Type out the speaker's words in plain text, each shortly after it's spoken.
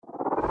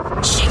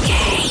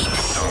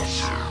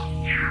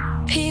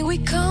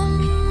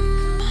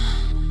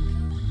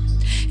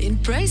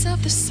praise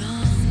of the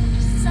sun.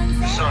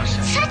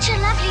 Such a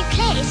lovely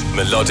place.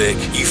 Melodic,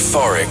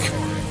 euphoric,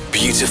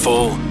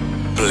 beautiful,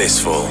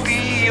 blissful.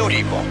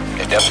 Beautiful.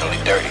 It's definitely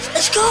dirty.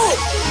 Let's go.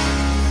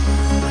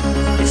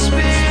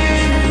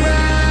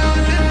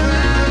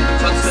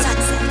 Sunset.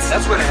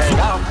 That's where to hang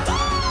out.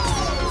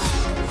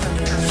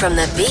 From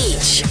the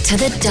beach to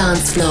the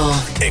dance floor.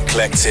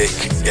 Eclectic,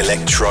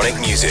 electronic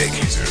music.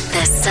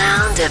 The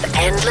sound of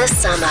endless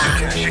summer.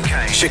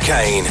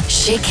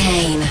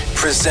 Chicane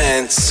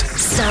presents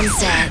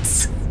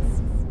Sunsets.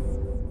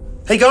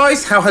 Hey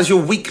guys, how has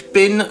your week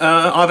been?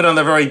 I've had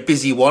another very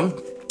busy one.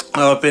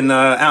 I've been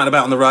out and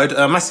about on the road.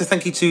 Massive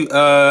thank you to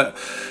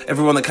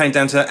everyone that came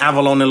down to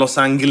Avalon in Los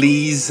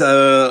Angeles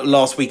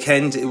last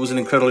weekend. It was an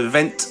incredible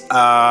event.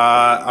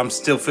 I'm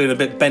still feeling a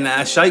bit bent out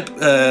of shape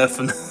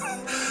from...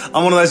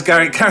 I'm one of those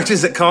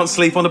characters that can't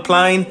sleep on a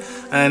plane,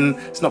 and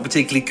it's not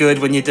particularly good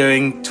when you're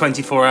doing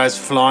 24 hours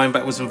flying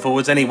backwards and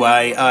forwards.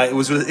 Anyway, it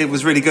was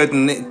really good,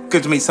 and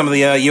good to meet some of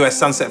the US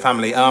Sunset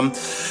family.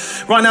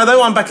 Right now,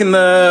 though, I'm back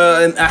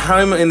at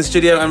home in the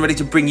studio and ready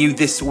to bring you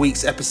this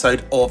week's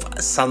episode of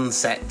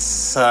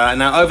Sunsets.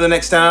 Now, over the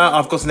next hour,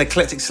 I've got an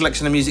eclectic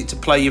selection of music to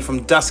play you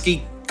from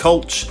Dusky,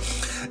 Colch,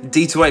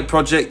 D28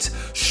 Project,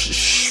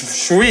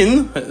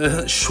 Schwinn,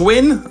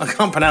 I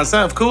can't pronounce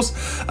that, of course,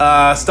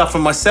 stuff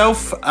from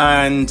myself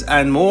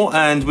and more,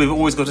 and we've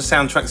always got a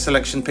soundtrack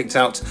selection picked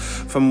out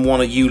from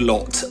one of you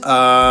lot.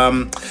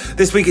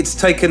 This week it's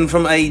taken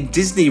from a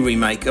Disney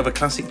remake of a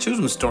classic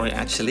children's story,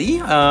 actually.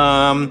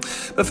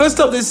 But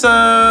first up, there's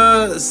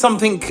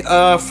something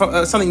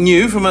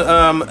new from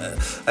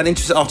an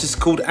interesting artist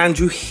called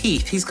Andrew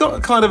Heath. He's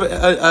got kind of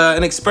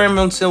an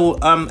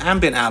experimental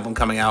ambient album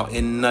coming out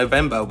in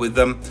November with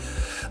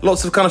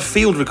lots of kind of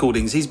field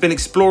recordings. He's been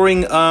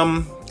exploring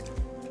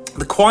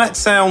the quiet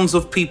sounds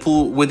of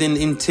people within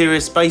interior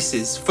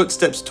spaces,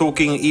 footsteps,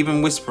 talking,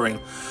 even whispering,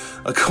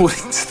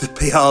 according to the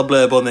PR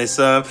blurb on this.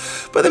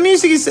 But the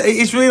music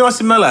is really nice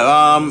and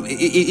mellow.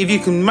 If you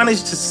can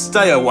manage to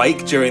stay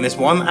awake during this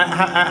one,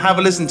 have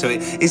a listen to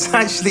it. It's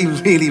actually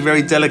really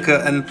very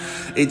delicate, and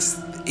it's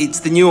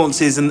the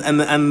nuances and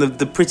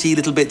the pretty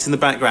little bits in the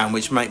background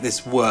which make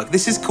this work.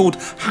 This is called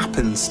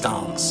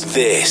Happenstance.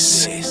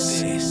 This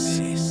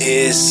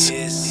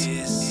is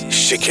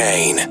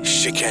Chicane.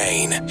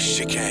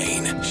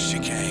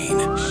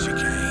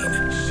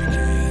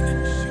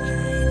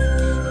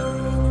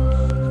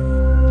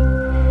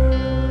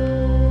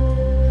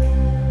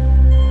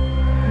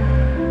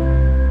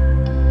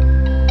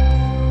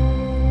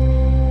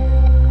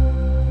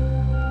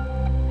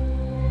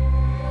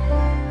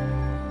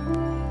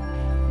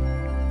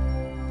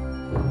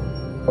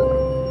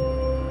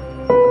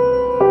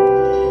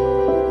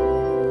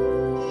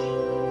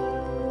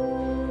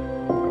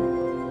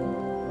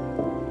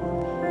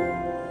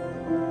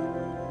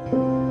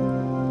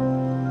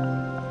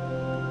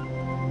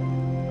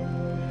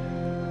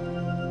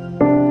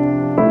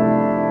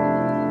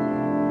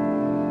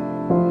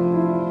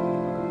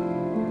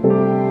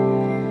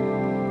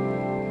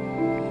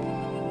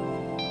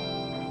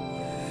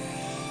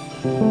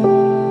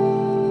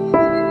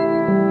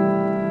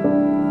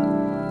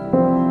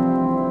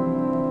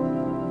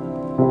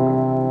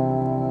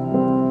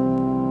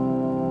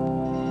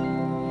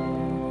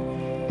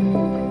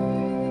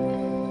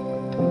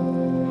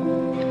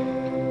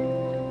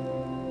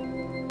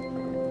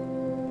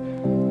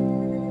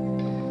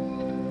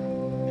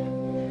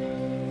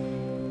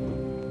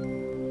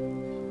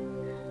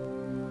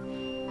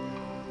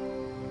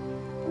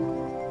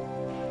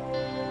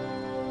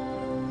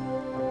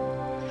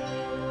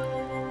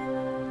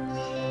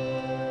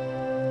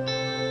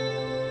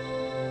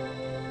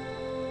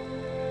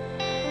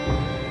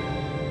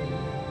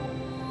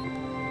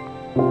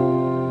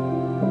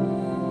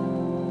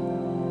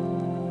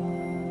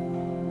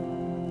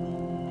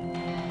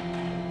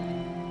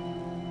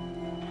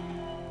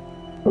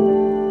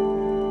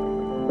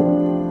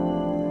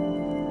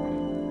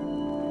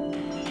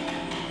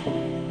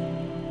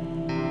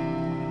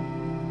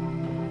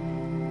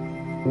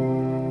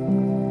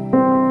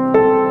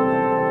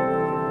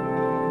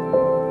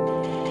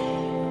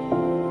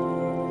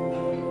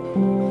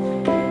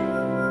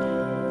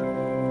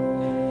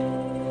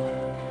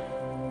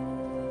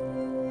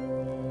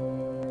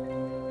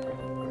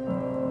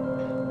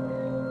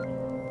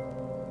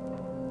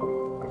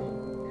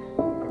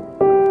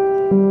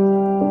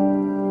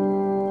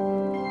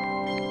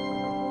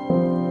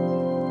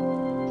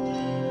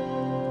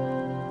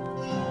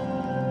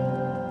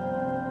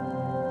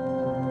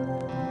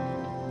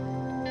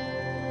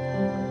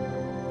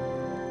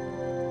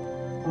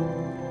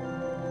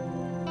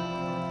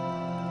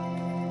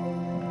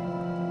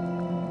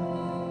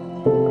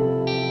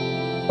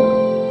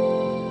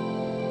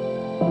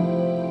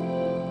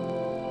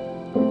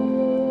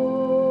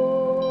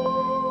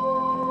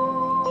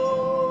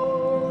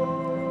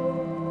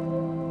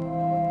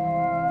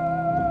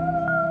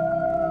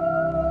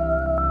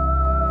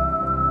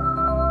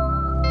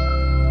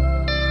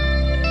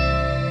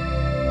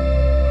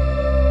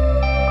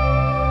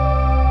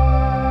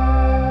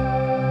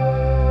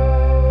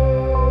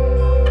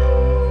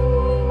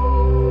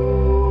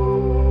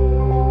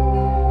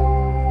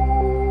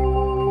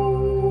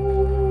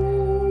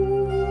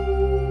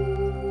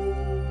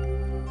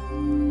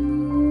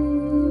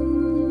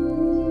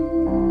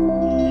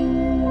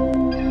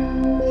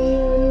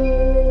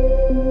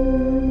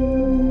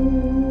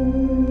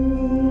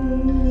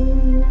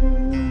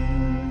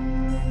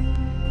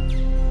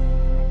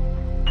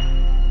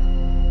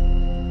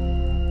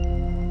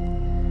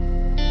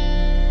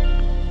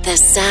 The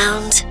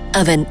sound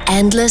of an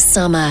endless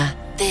summer.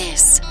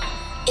 This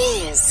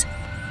is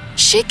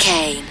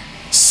Chicane.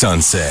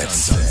 Sunset.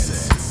 Try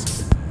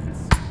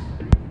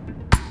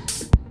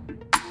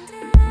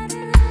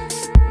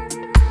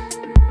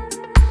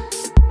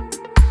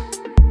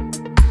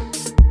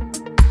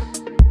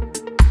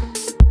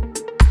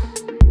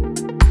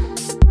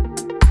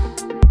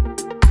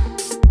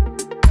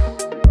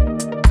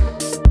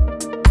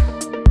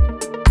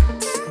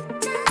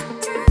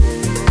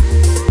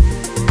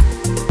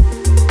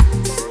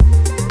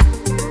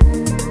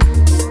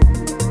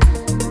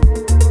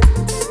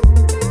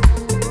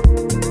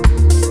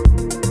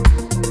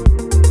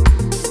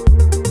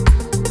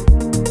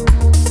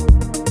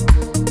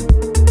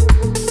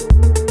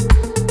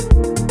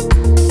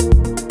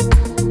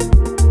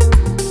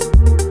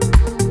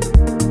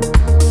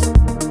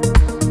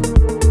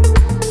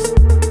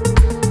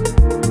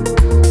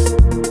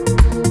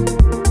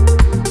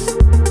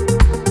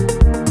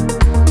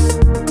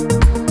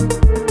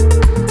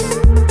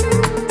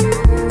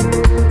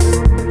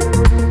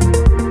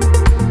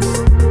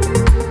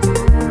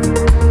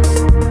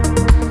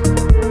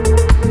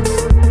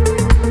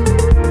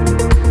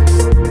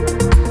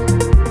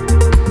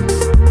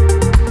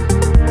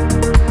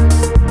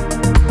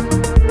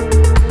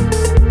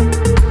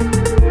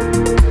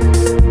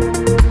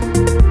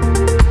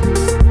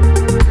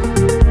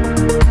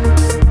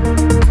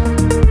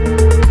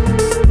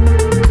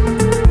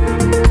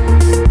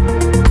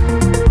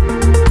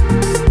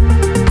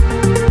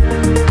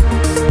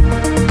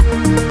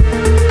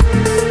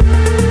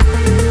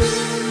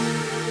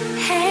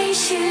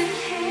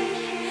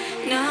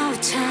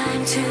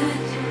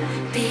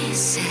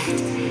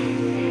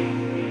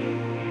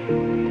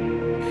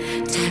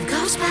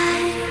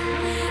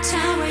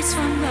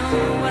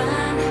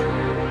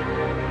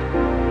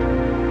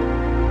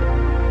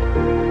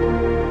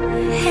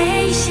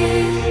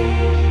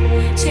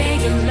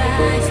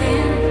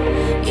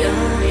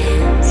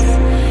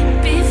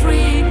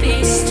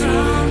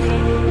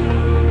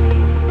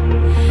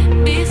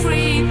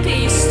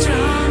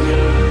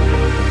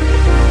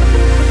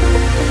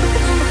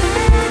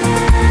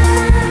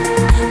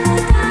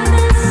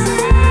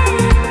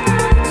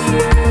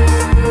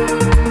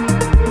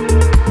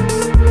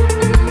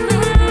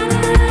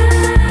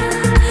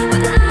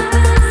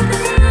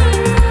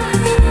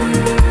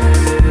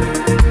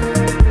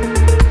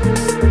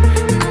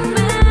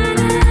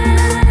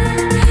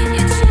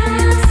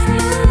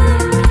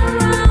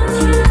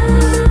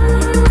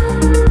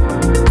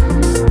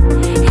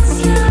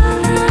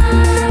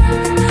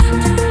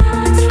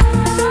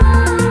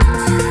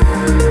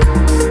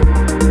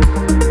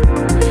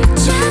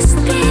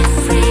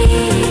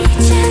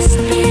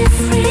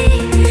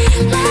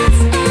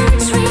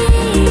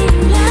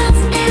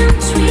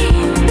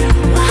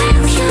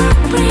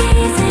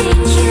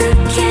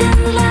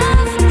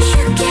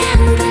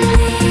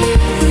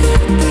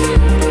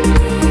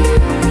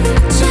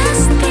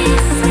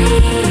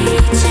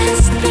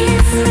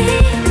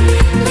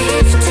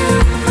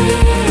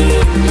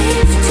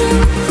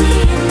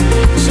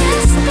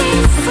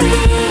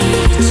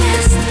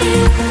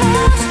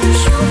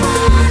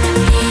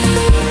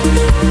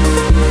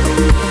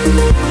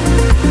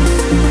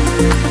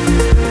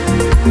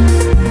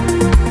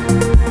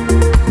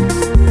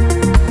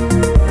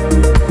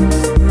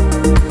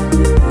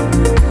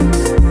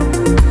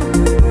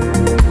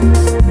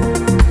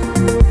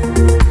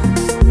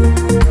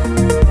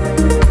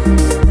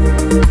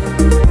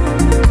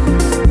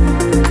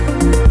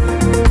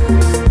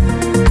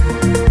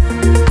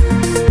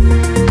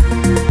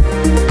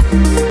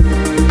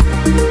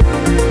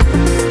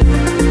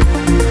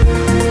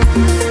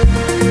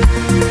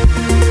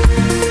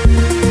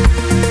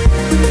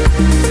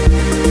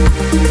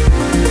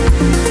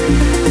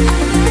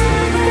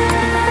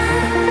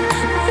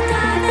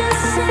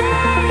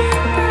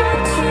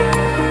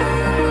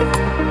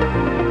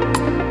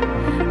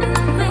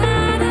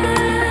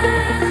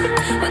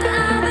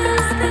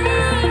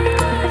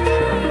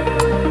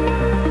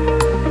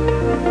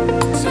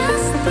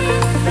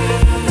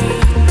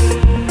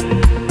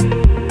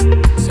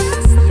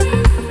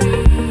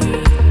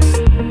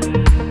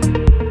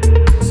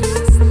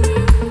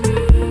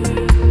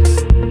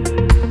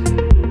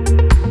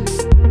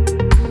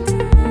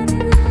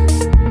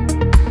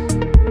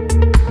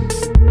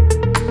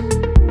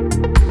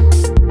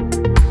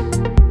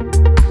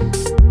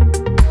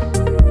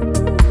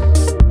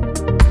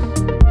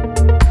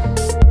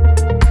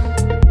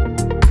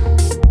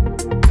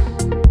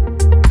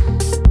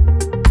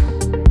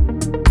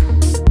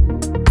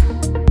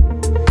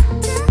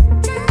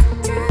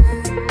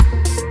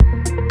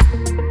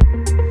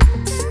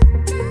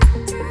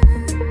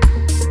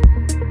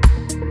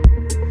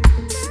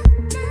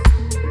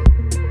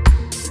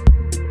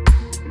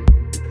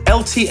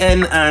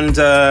LTN and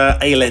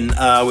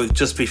Aylin with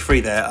Just Be Free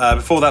there.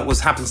 Before that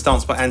was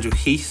Happenstance by Andrew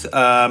Heath.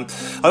 I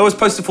always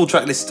post a full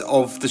track list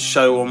of the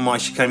show on my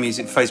Chicane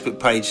Music Facebook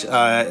page.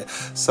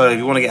 So if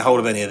you want to get hold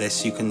of any of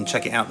this, you can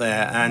check it out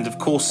there. And of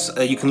course,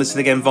 you can listen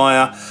again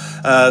via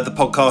the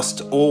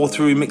podcast or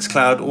through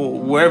Mixcloud or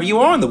wherever you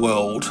are in the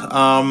world.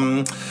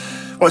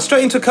 Right,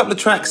 straight into a couple of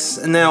tracks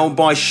now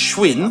by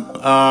Schwinn,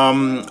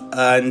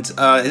 and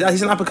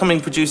he's an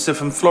up-and-coming producer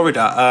from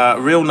Florida.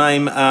 Real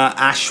name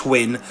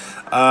Ashwin.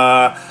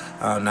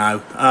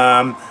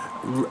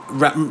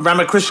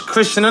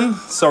 Ramakrishnan.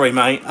 Sorry,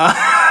 mate.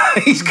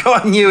 He's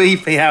got a new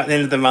EP out at the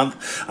end of the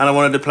month, and I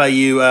wanted to play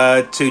you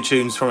 2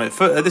 tunes from it.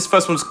 This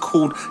first one's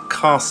called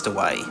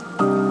Castaway.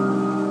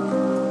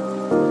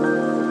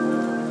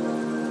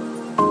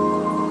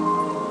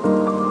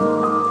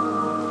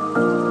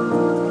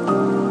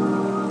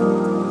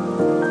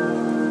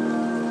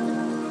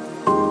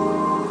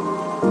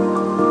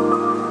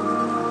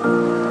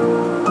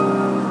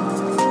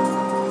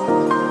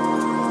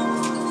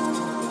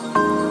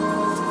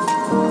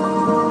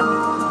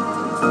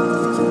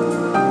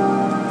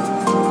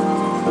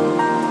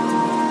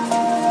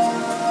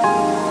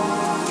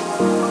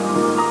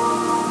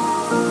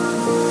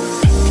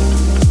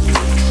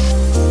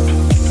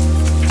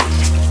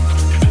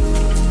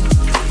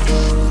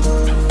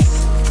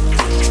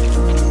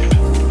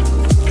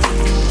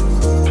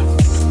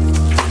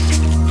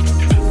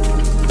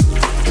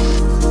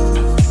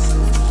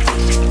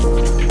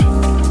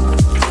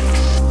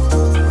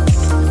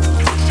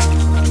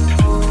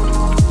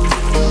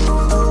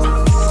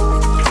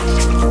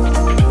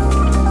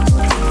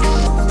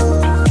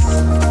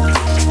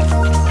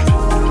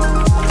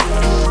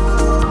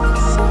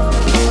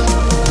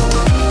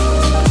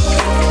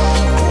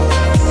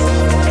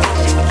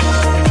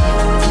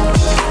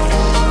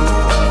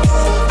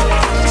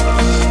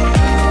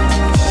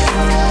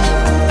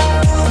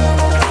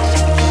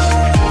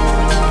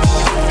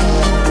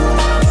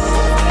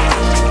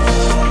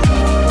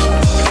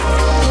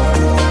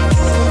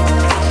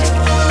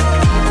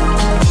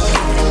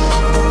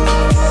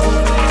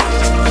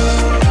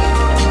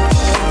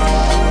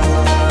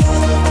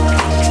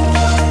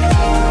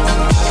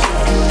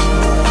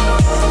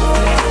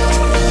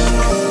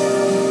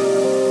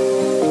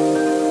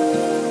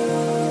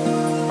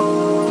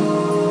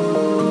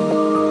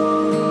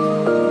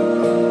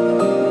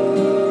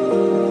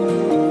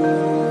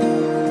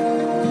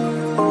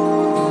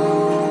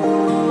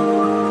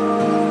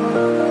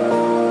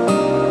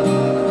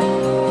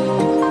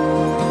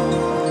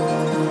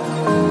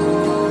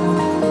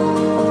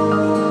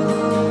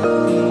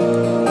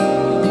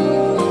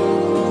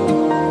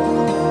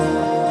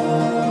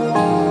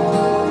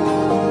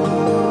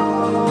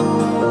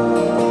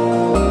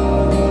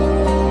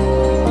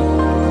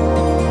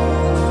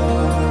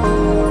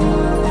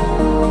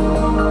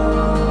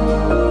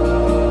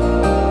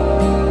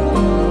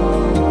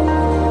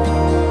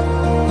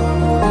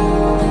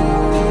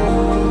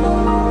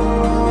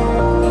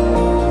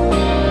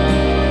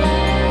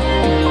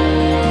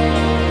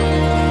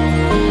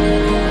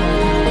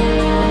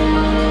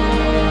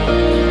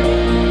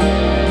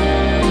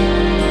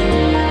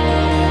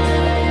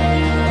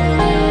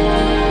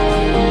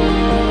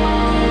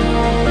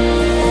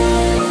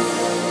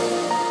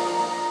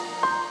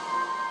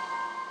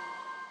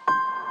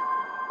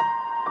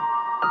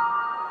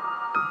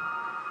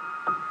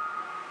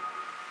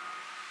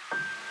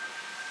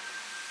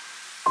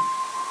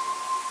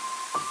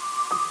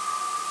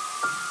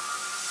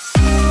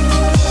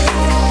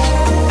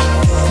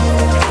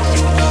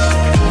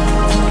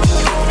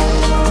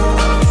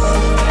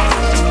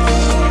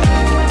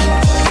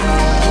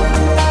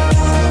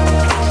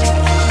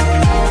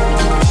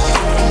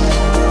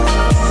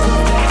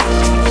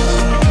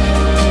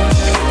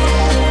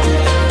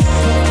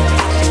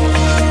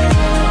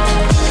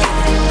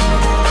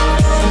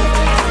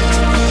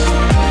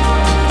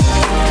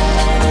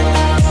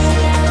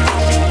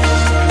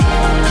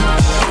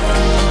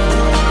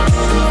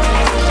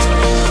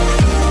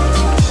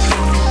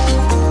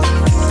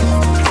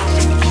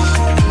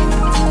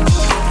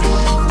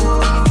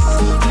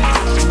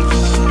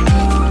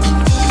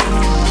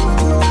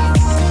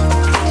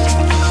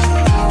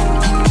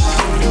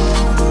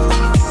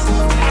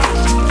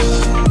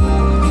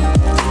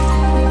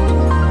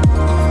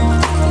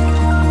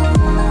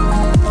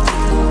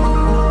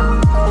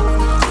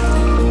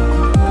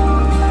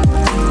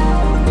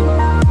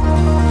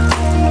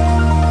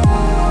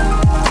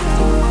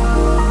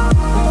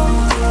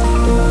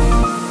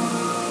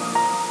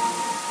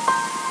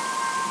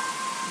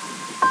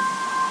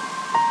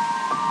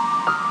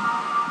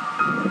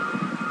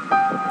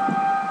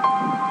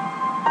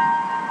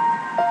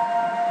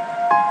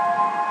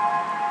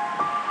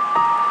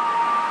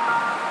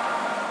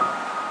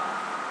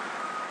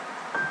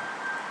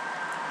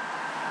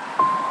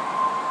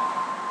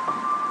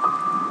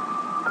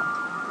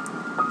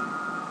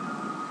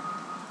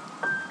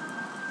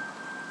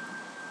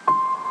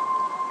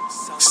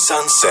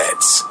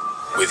 Sunsets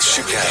with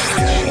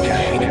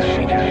Chicane.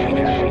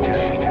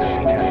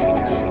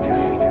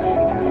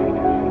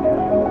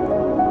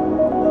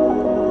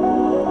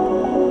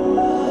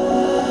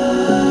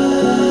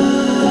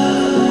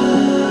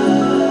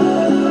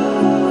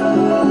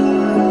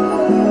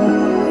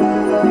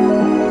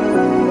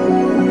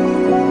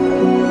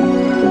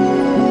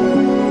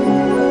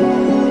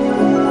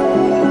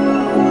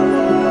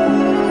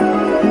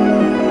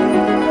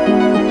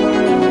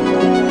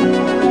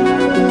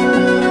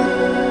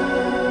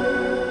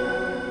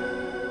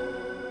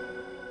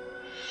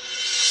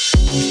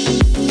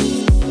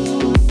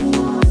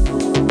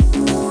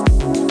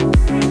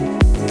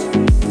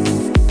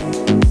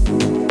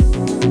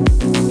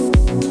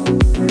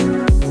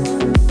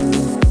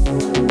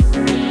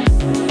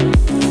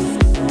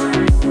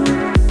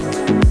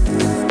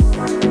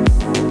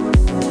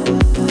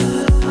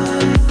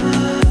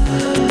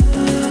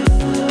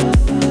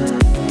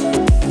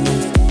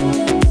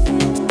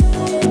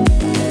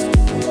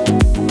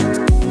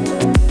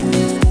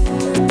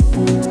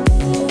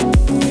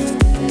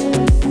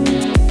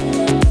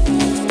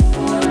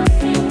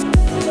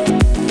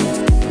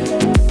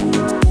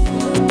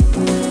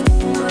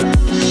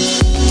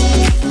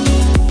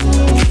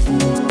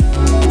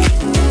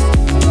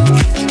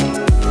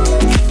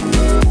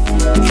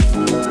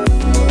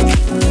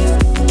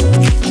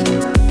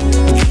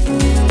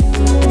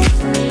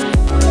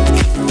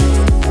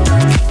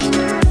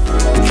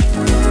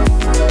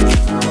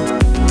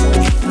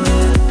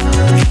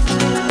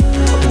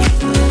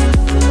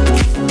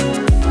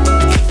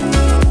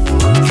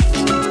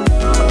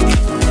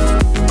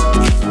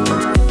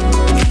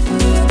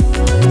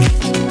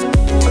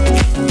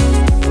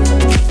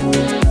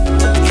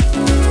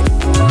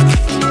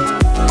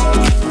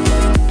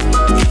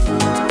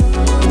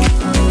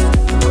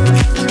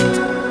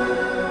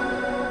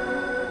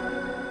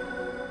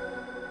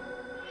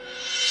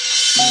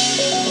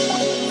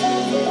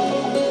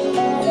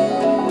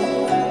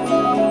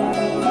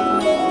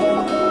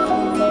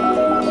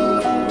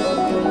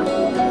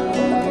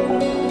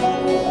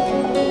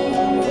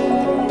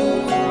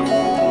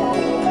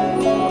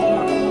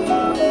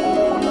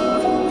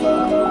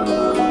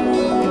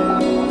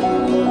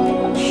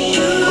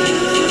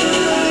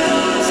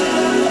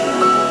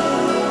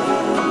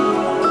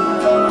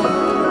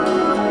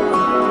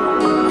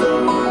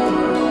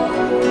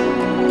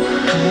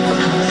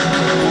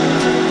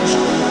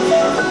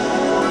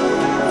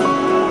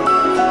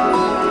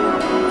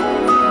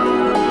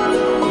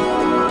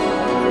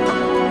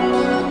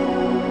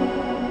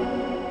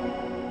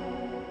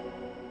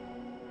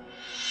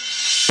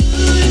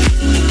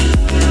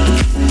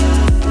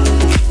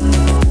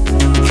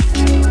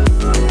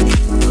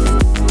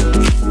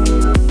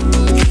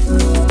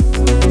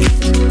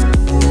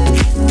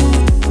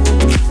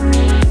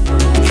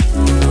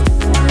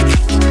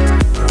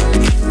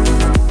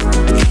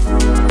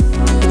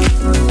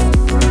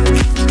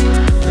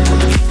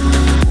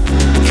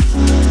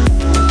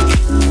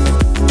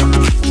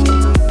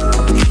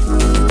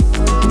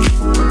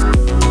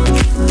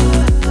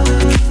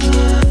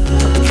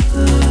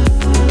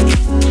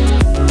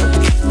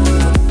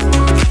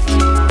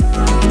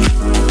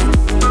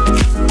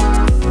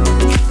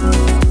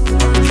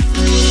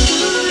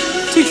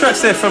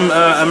 tracks there from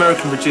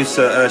American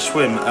producer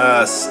Schwim.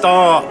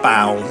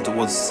 Starbound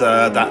was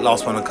that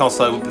last one, and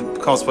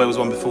Castaway was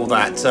one before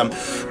that.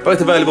 Both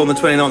available on the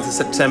 29th of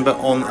September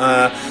on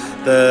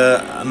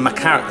the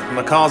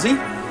Makazi,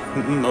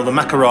 or the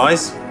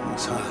Macarise.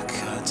 Oh,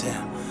 God,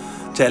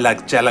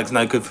 yeah. Jet lag's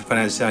no good for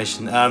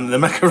pronunciation. The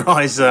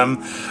Macarise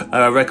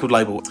record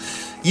label.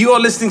 You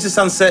are listening to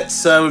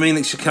Sunsets with me,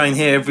 Nick Chicane,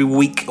 here every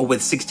week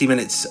with 60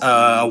 minutes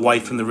away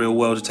from the real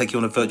world to take you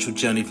on a virtual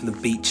journey from the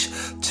beach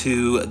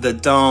to the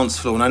dance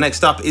floor. Now,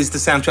 next up is the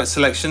soundtrack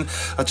selection,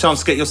 a chance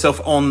to get yourself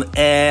on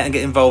air and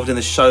get involved in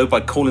the show by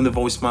calling the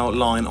voicemail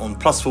line on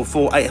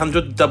 +44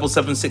 800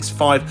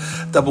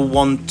 7765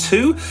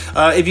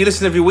 112. If you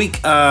listen every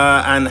week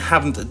and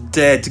haven't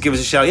dared to give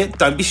us a shout yet,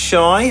 don't be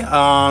shy.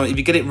 If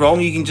you get it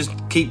wrong, you can just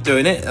keep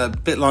doing it, a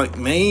bit like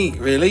me,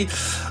 really.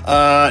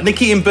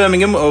 Nikki in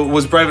Birmingham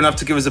was brave enough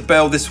to give us a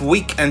bell this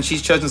week, and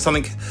she's chosen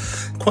something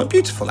quite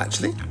beautiful,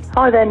 actually.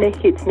 Hi there,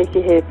 Nick. It's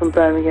Nikki here from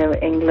Birmingham,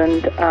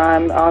 England.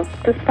 I'm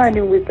just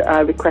phoning with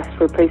a request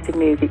for a piece of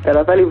music that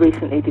I've only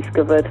recently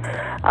discovered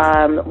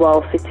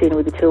while sitting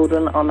with the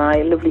children on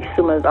a lovely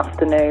summer's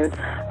afternoon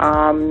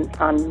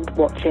and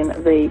watching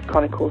the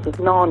Chronicles of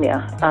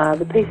Narnia.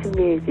 The piece of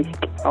music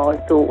I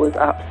thought was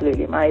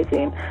absolutely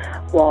amazing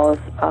was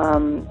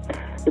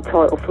the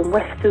title From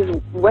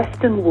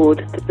Western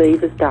Wood to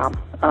Beaver's Dam.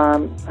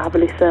 Have a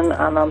listen,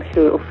 and I'm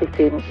sure it'll fit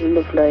in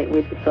lovely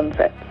with the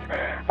sunsets.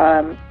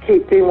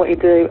 Keep doing what you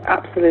do,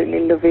 absolutely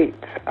love it,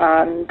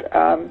 and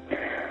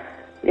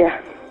yeah,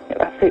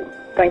 that's it.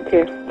 Thank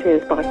you.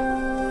 Cheers, bye.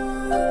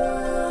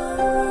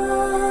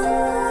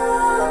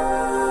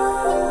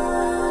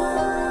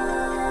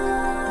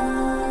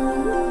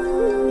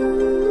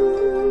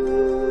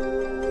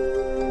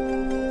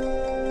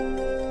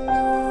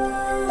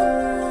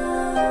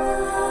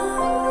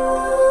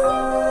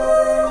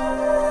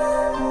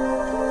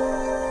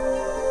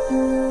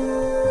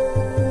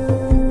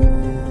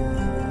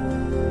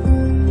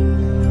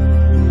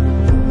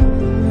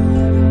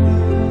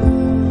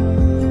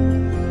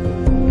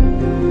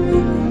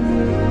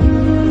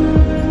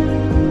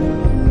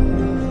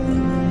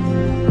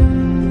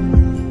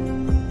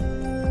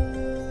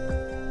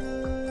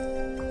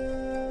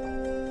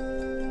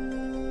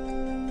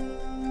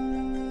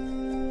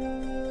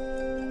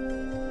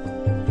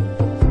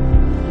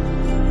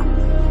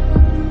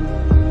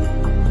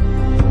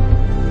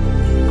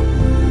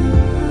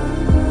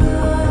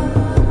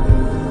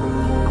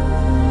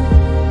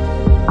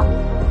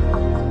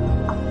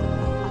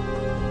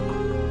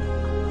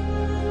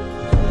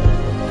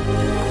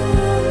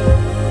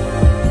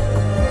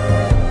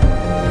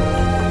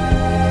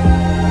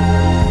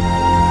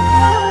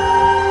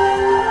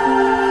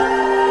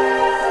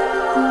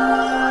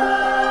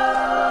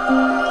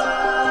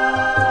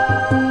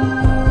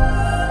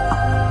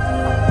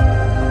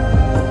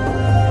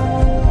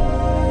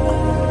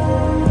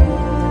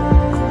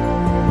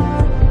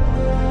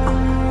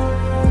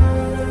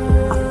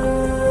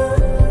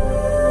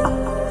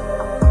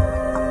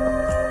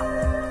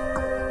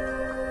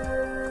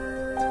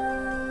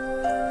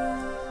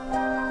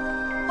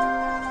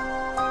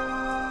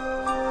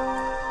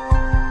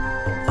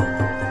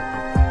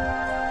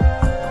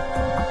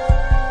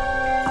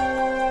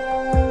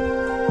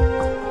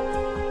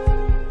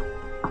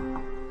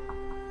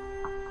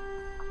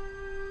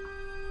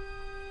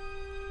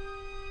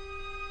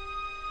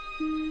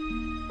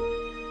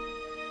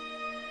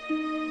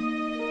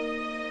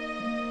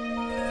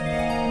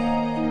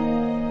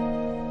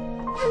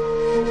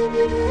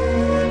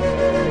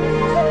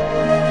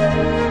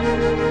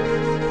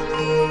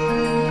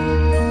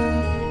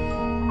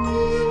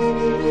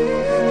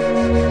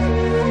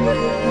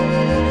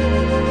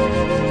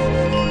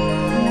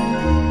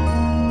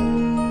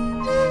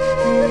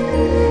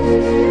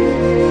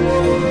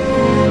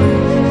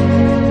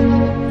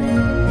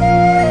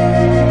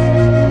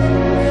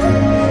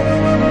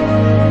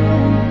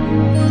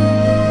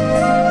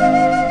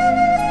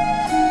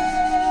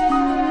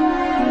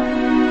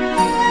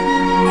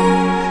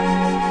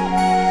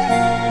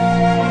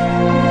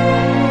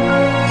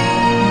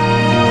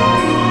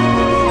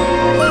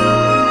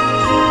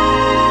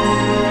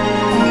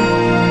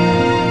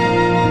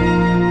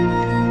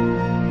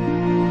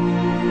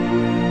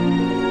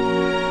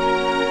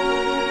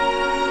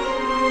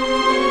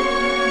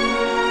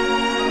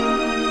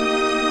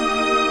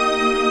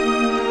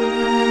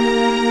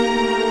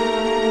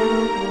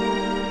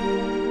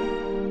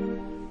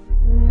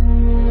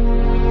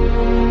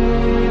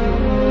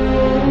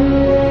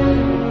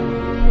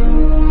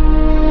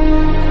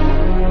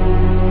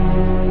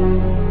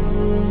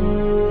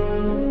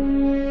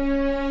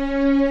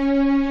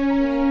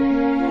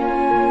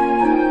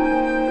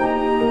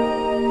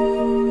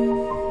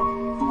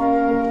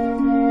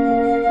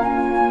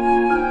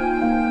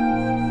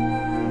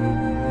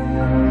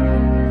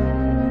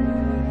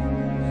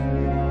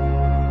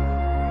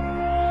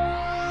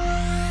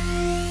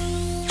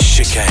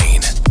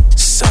 Chicane,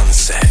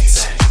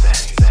 Sunsets.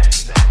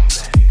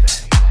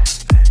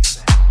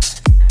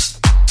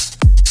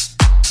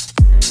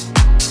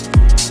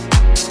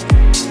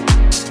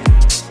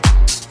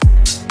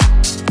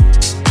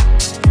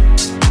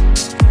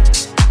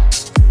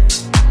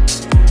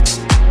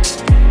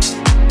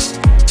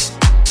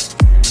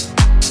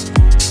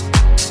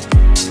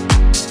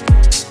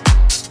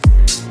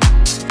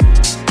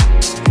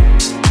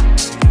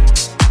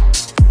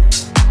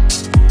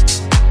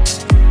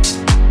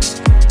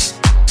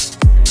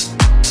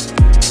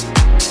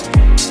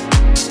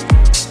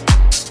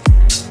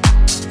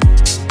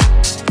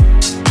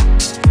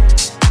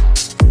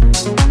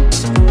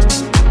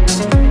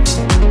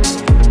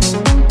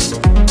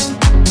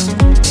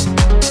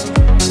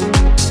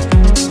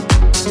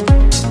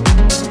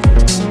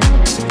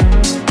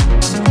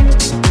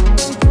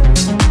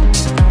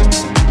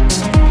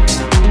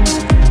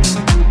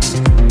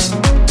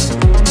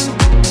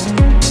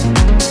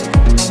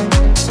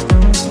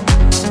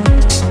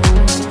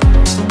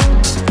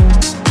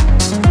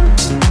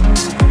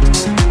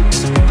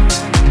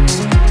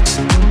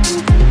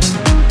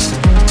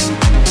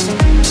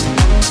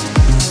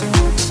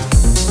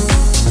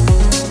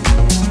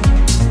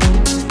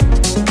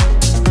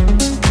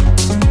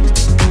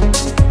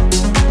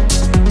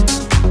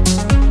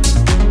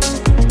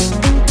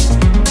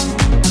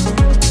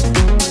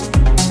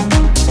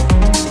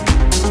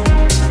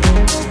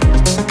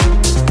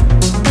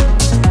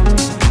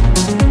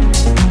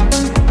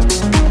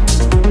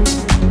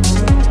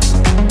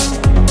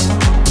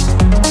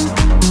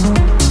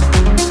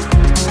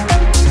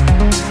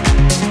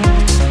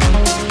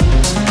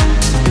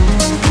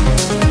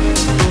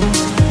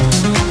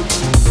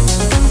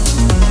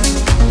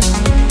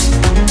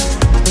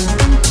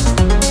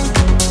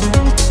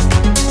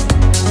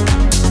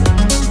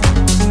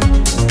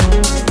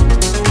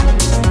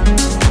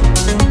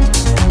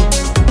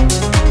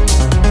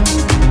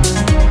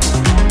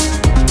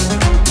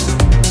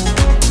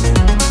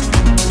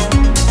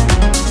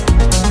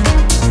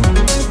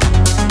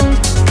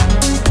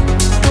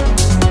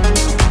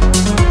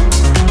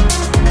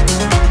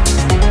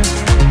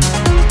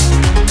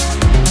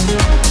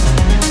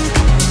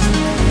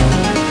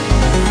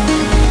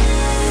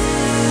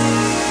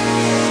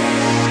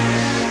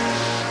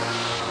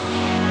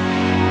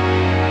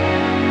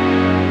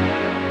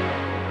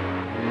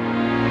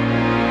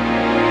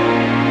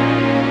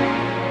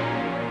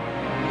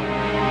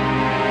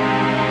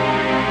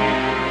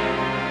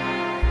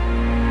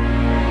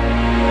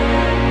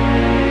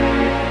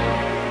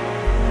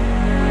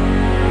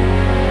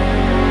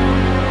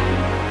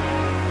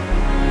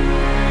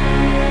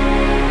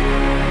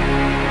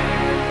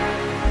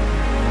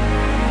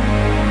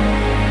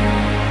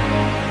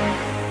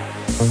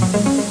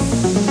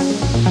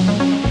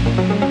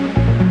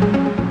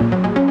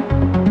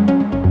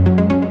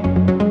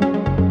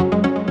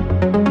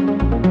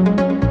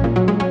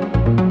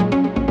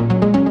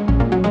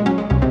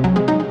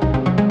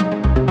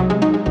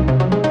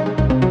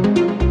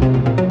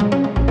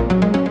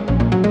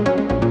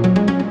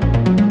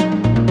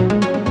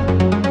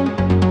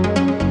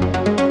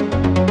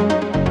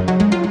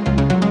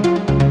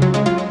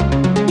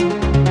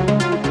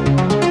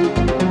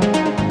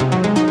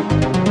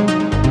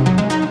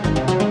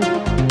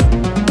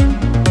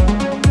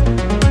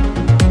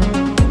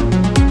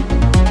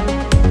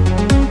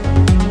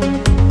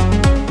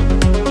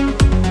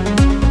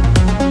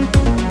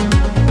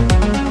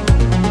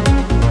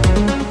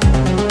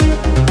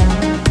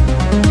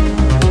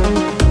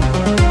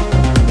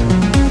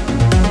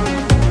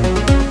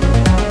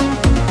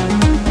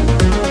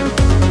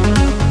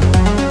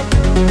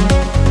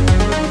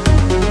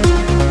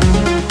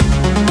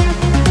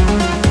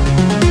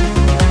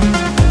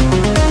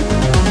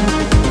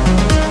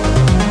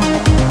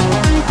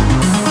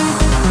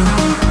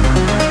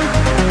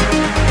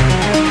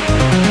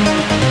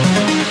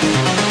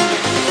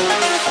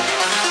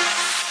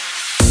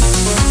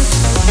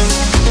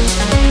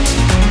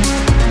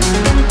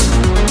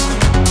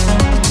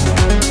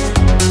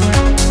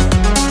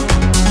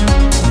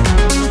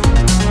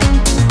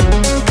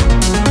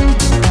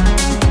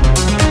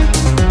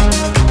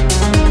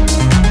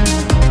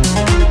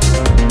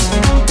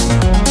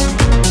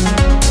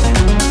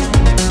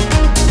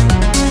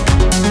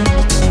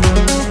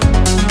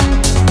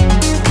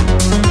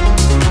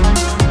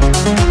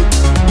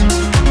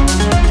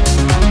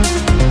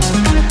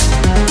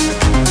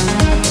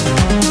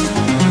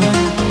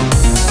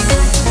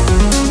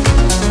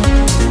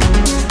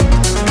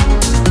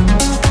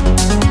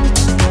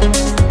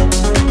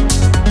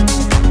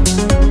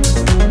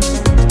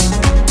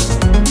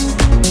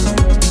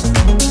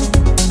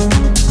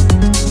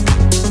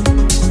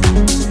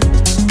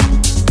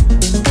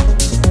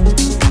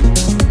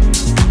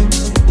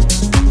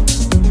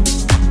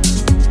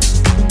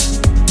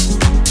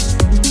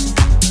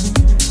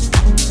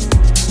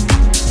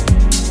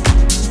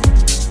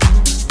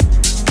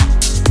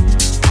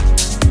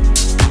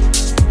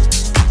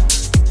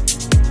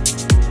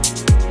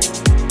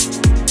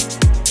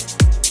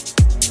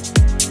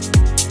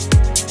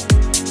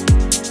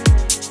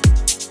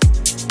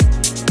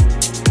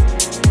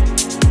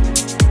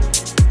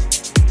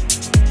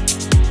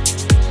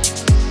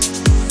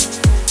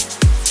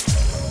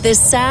 The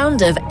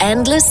sound of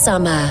endless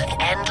summer.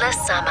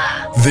 Endless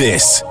summer.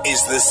 This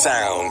is the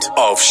sound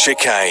of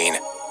Chicane.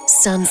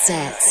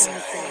 Sunsets.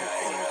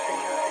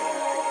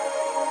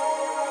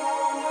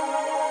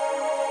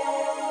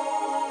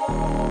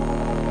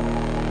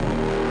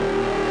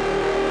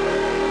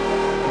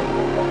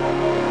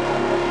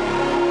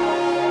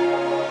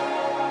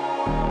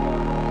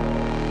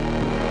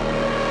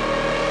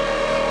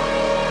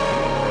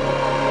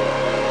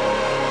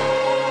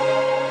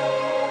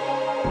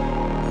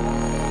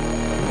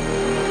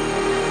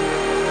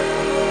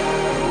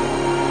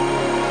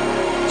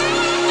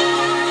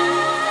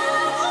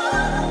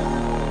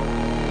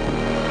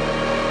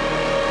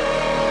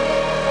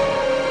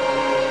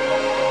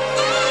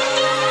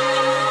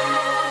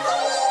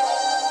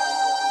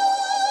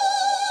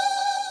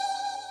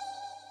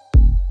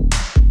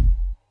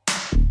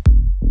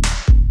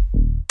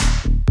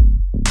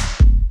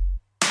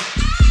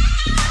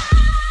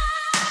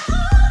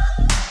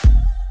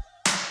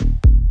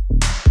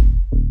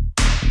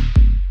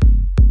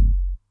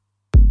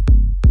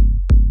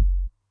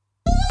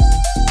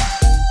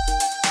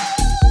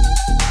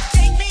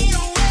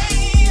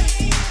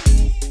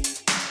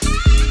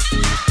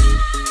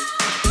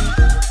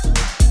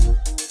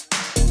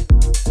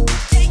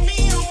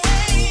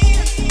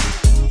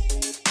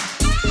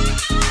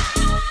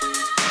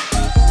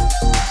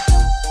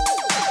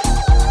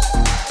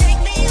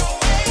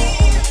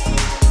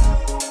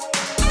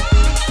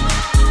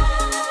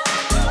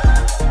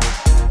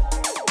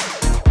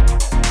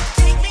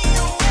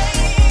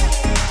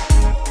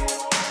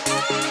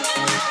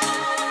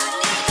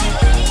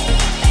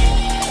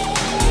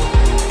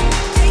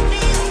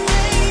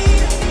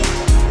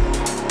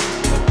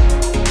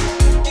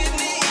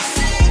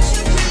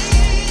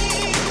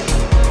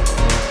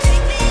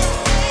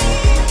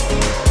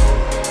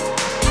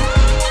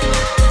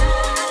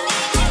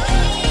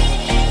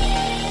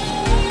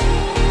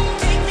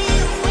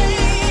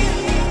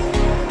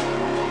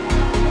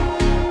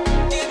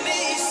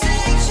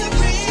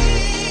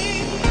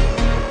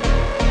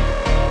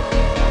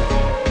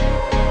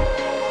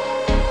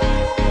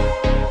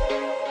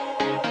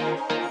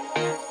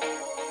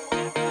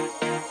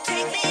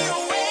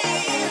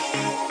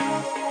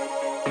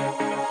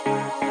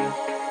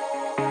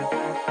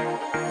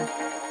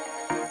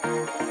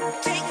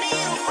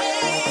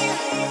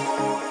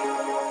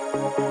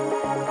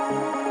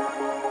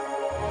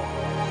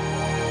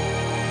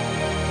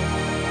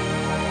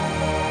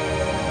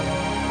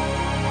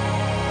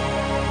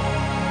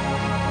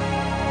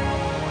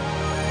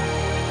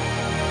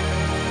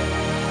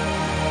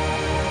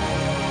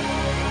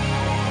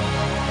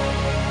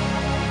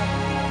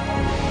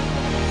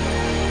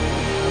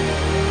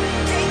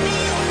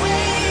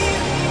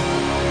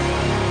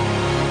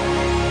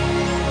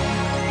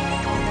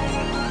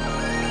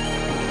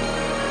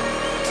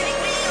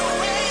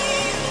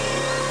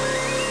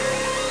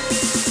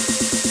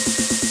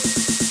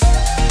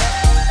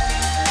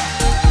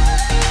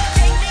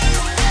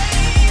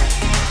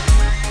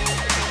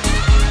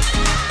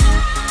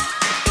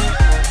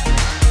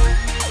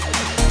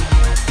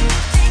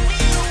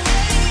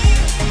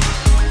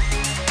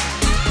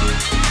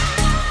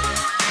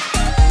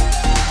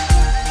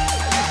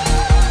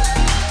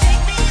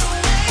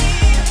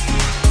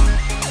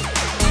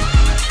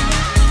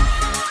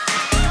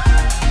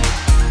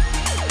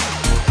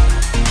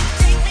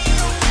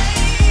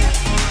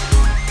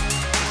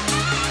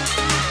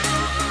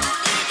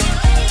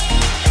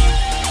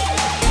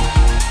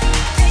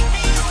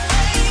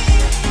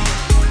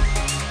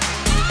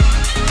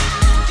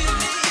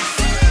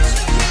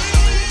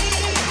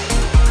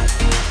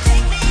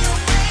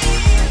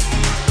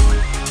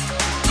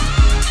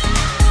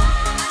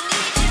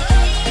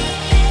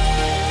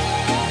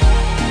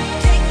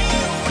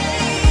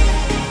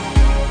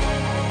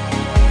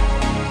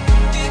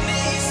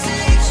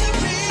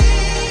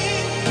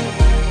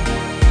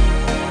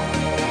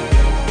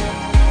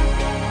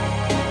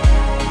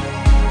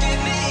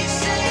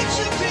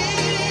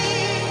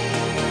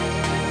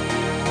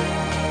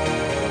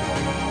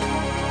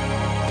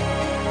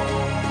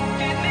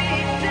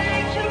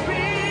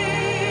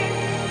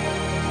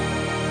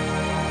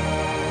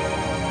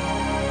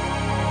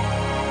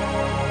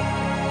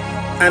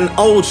 An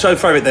old show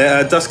favourite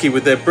there, Dusky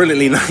with their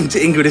brilliantly named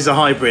Ingrid is a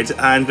Hybrid,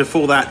 and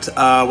before that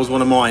was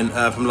one of mine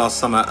from last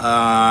summer,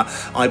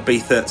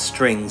 Ibiza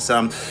Strings.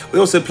 We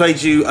also played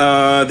you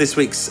this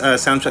week's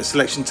soundtrack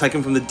selection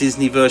taken from the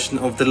Disney version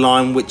of The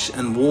Lion, Witch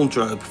and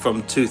Wardrobe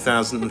from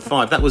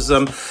 2005. That was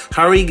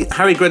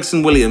Harry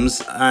Gregson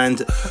Williams and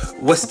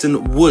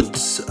Western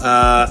Woods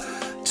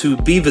to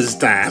Beaver's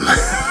Dam.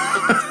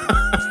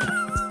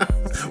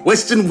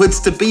 Western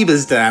Woods to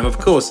Beaver's Dam, of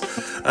course.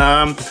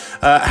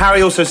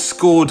 Harry also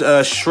scored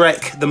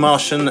Shrek, The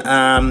Martian,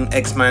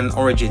 X-Men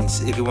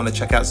Origins, if you want to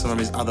check out some of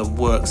his other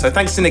work. So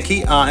thanks to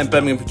Nikki in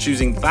Birmingham for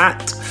choosing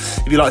that.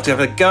 If you'd like to have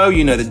a go,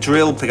 you know the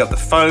drill. Pick up the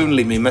phone,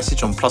 leave me a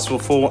message on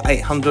 +44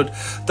 800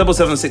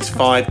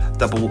 7765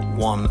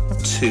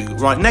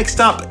 112. Right, next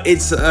up,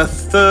 it's a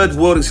third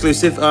world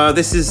exclusive.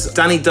 This is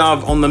Danny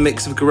Dove on the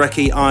mix of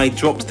Gurecki. I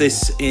dropped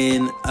this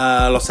in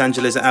Los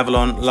Angeles at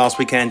Avalon last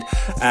weekend,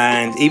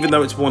 and even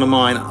though it's one of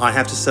mine, I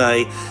have to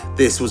say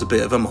this was a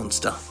bit of a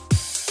monster.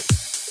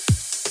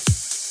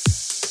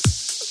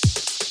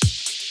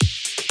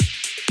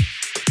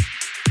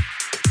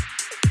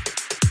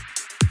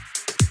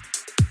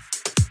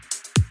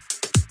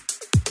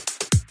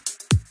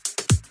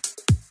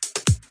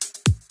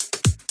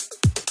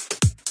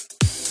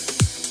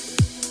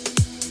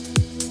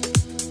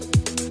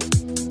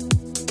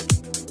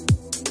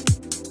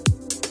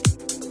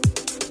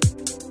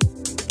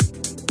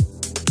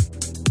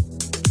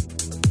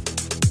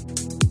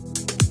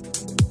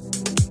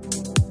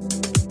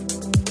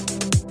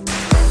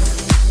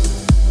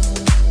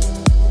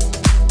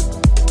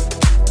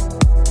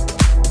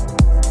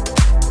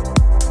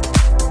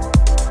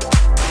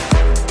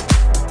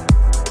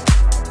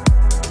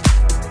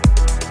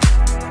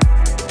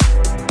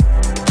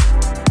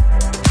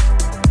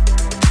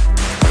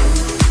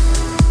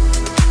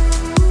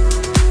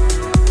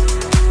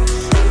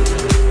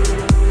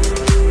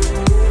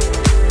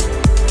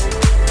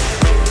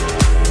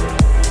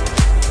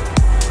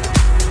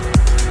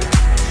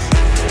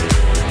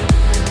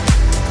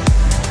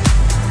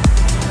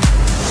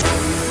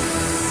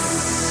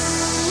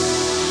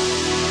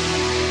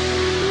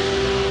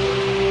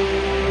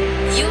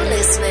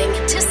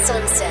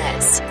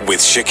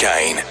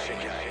 Chicane.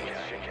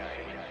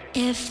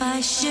 If I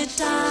should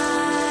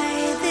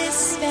die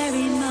this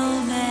very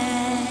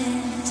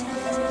moment,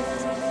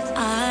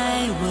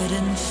 I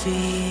wouldn't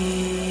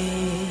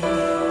fear.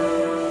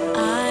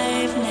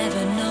 I've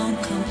never known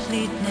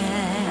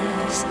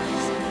completeness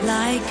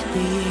like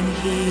being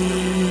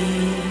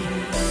here,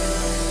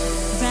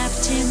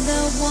 wrapped in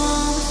the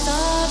warmth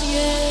of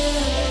you,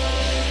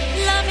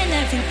 loving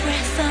every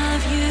breath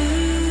of you.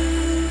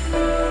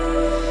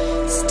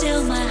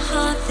 Still my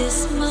heart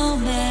this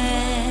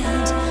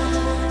moment,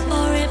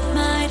 or it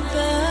might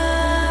burst.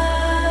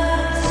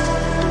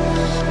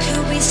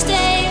 Could we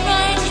stay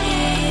right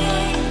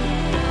here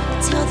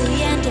till the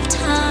end of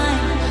time,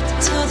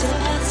 till the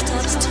earth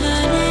stops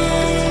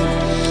turning?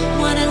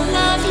 Wanna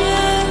love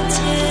you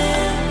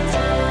till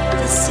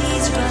the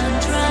seas run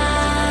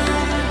dry.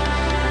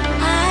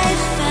 I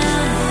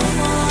found the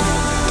one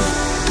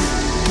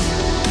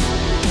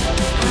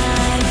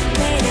I've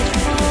waited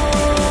for.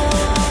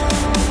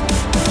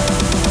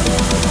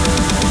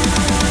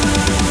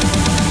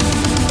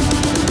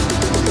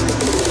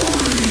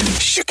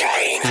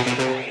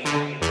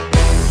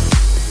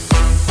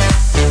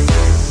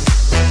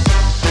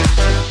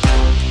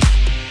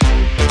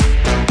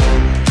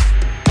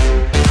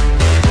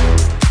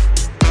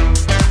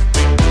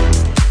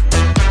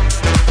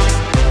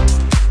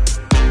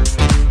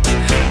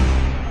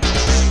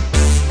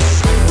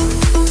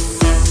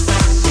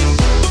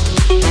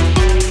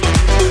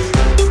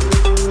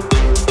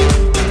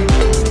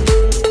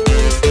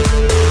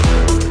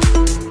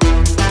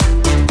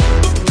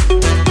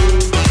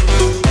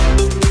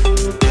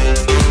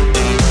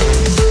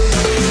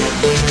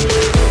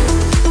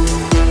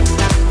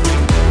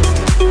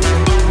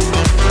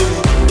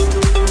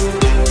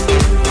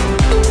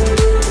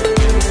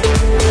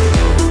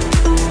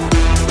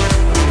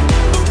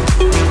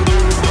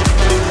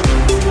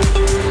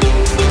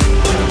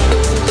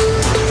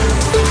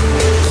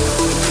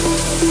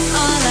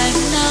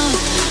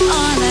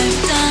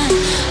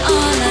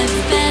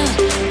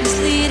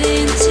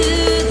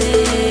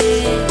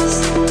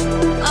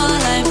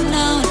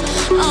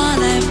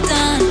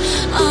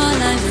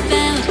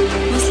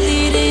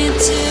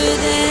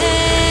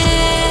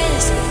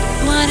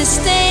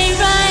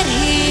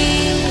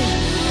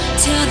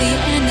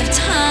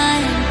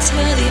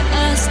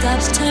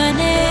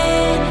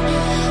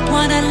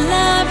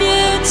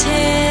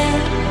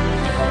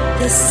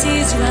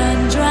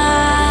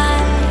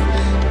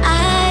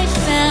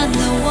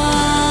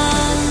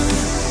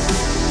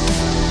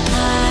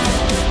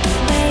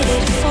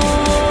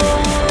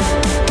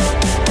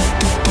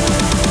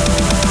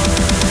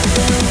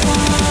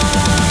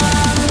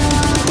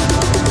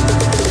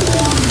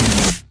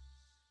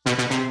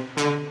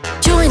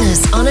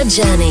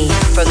 Journey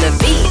from the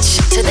beach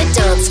to the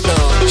dance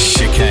floor.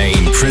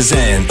 Chicane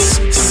presents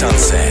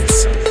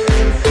Sunsets.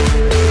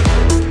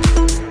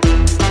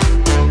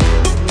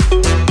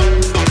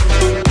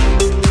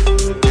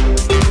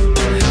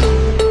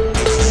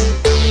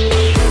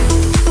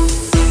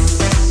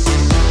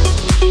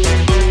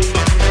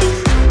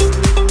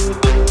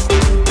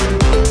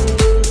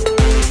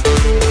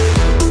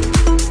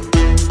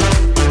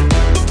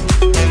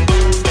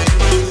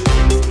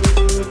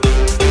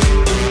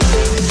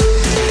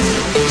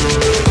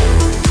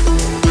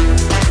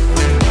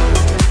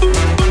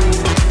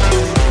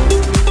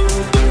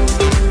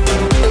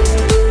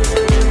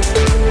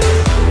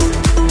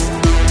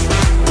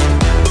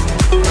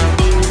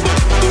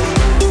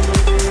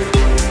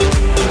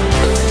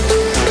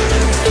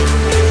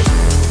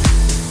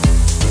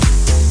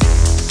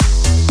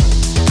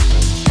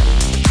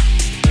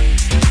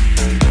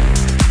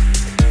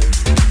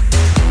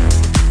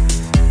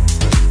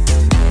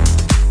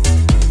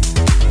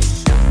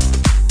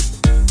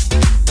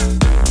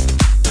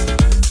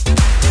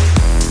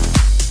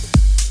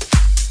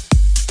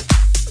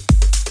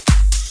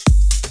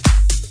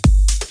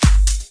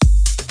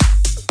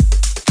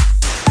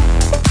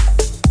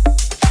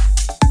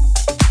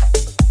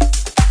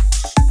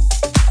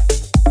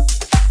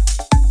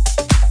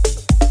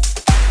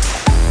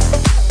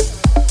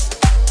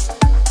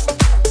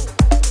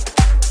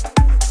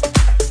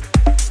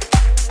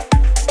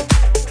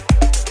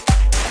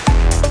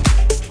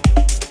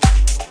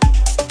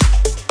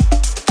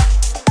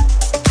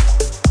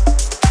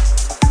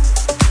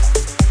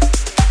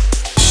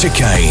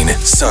 Chicane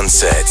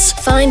Sunsets.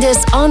 Find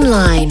us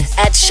online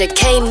at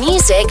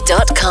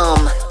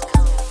chicanemusic.com.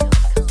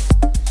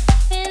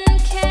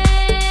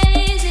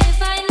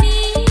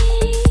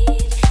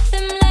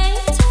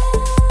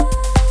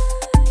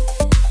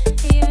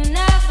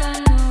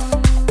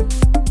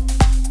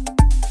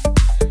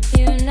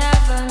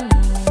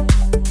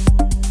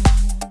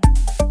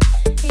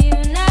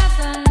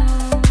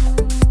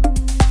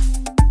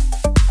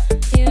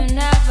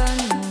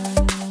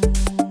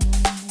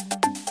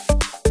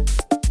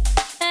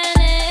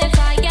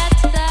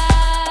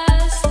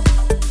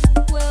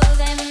 Will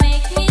they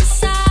make me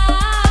sad?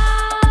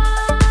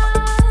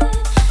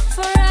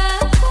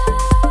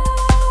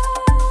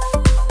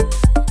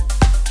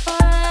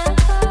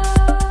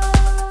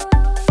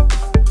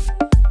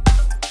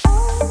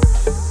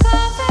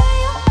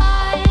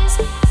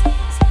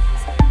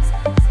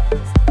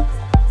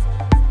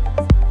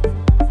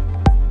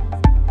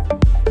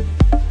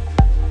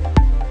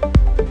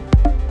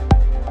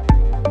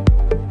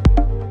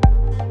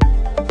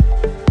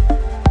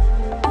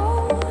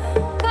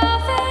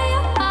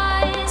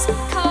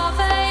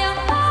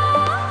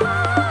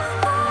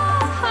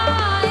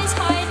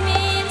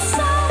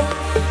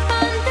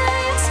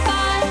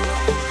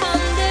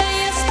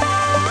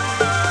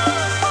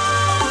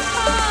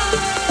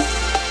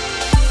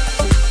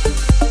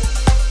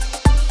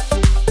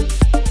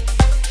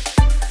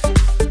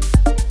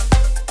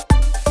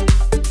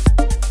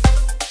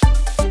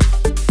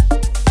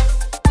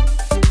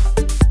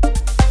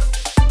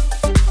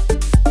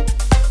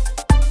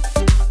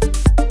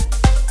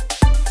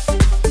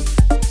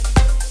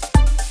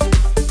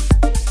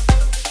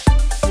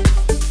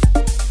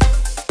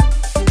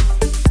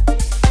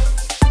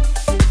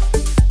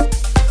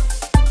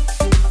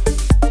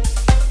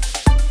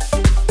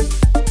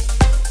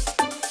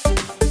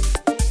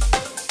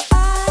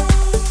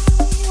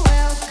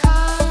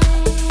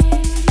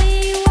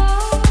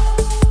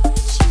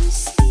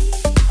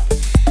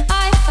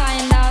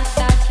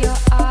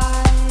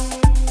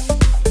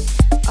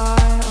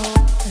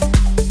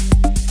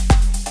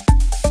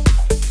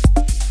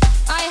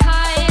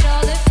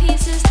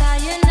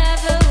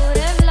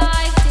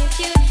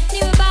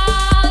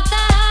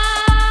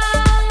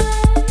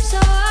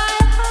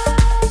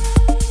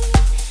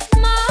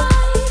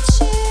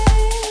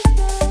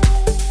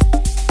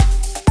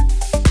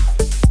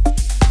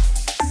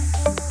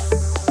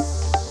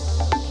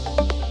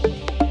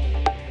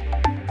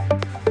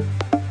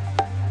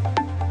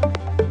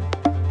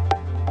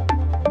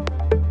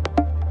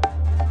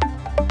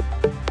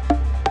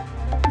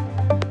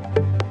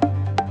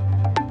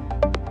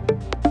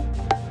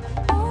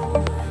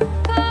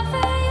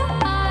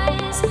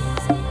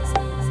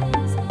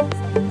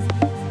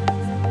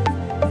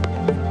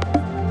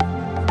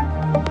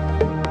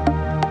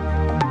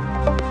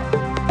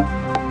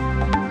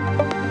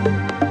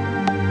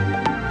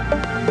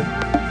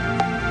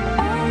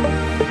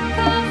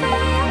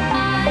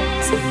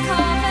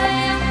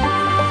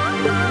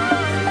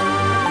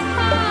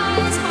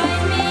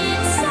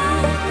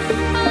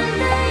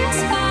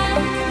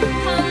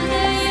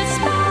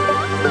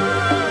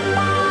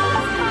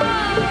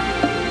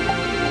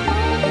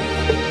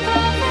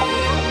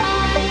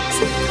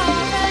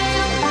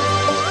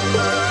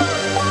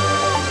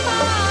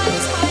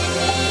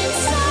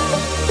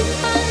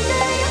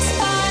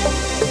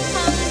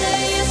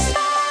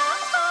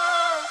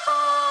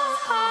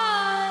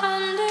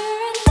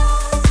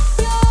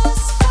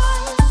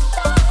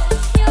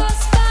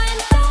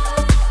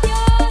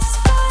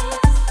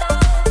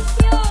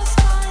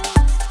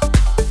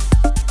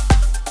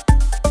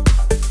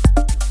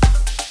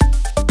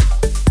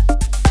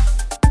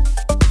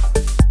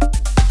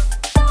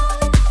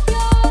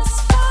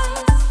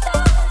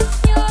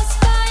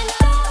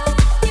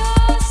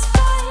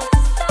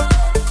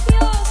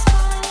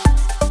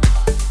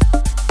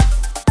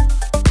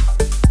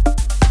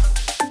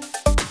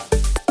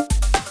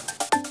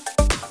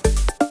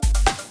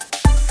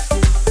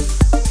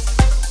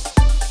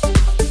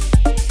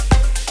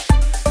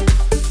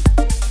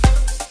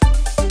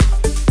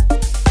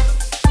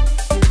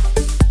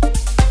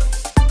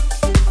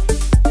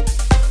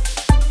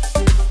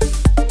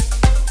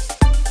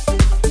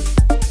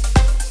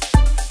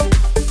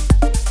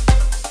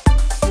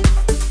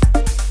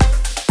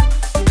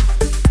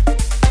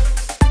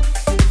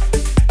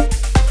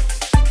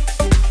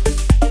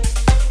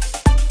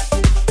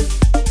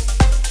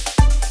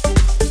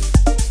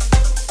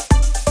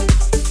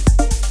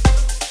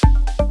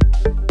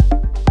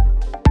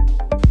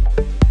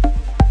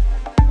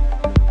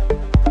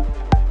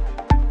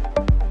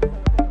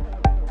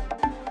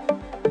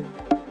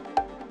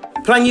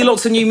 Playing you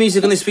lots of new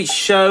music on this week's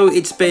show.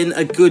 It's been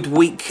a good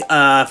week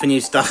for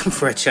new stuff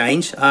for a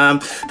change.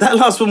 That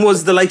last one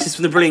was the latest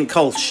from the brilliant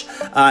Kolsch,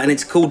 and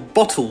it's called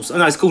Bottles. Oh,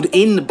 no, it's called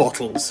In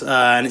Bottles,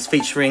 and it's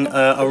featuring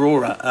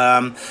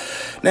Aurora.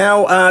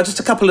 Now, just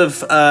a couple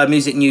of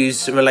music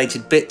news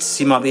related bits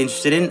you might be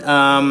interested in.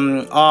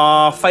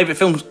 Our favourite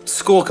film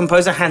score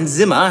composer Hans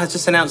Zimmer has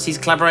just announced he's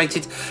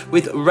collaborated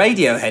with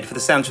Radiohead for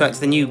the soundtrack to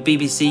the new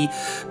BBC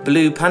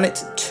Blue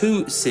Planet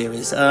 2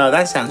 series.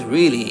 That sounds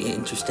really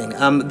interesting.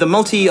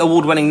 The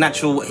multi-award-winning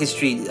natural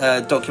history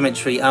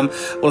documentary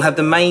will have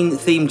the main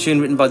theme tune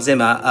written by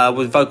Zimmer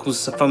with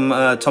vocals from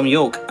Tom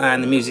York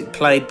and the music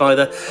played by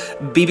the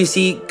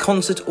BBC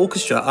Concert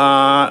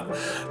Orchestra.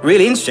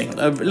 Really interesting.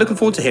 Looking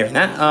forward to hearing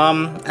that.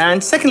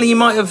 And secondly, you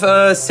might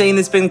have seen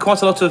there's been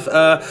quite a lot of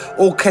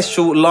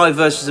orchestral live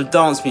versions of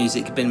dance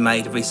music been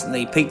made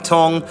recently. Pete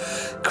Tong,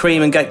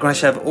 Cream and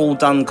Gatecrash have all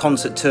done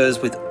concert tours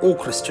with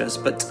orchestras,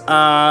 but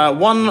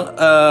one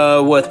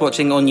worth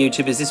watching on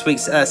YouTube is this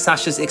week's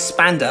Sasha's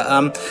Expander.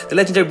 The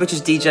legendary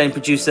British DJ and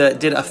producer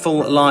did a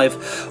full live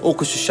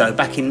orchestra show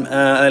back in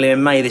earlier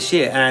in May this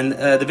year, and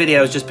the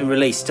video has just been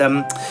released.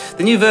 The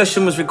new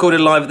version was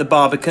recorded live at the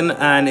Barbican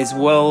and is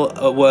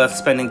well worth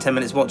spending 10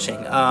 minutes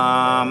watching.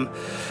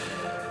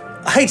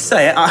 I hate to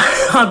say it,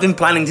 I've been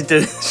planning to do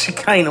the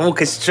Chicane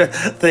Orchestra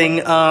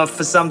thing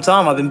for some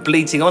time. I've been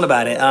bleating on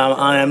about it.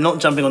 I am not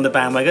jumping on the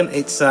bandwagon.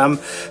 It's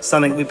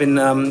something we've been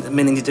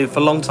meaning to do for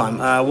a long time.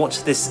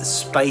 Watch this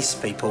space,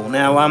 people.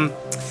 Now,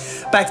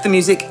 back to the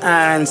music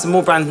and some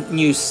more brand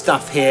new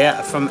stuff here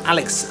from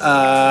Alex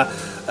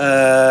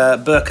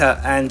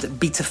Burka and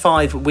Beta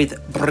 5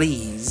 with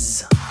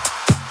Breeze.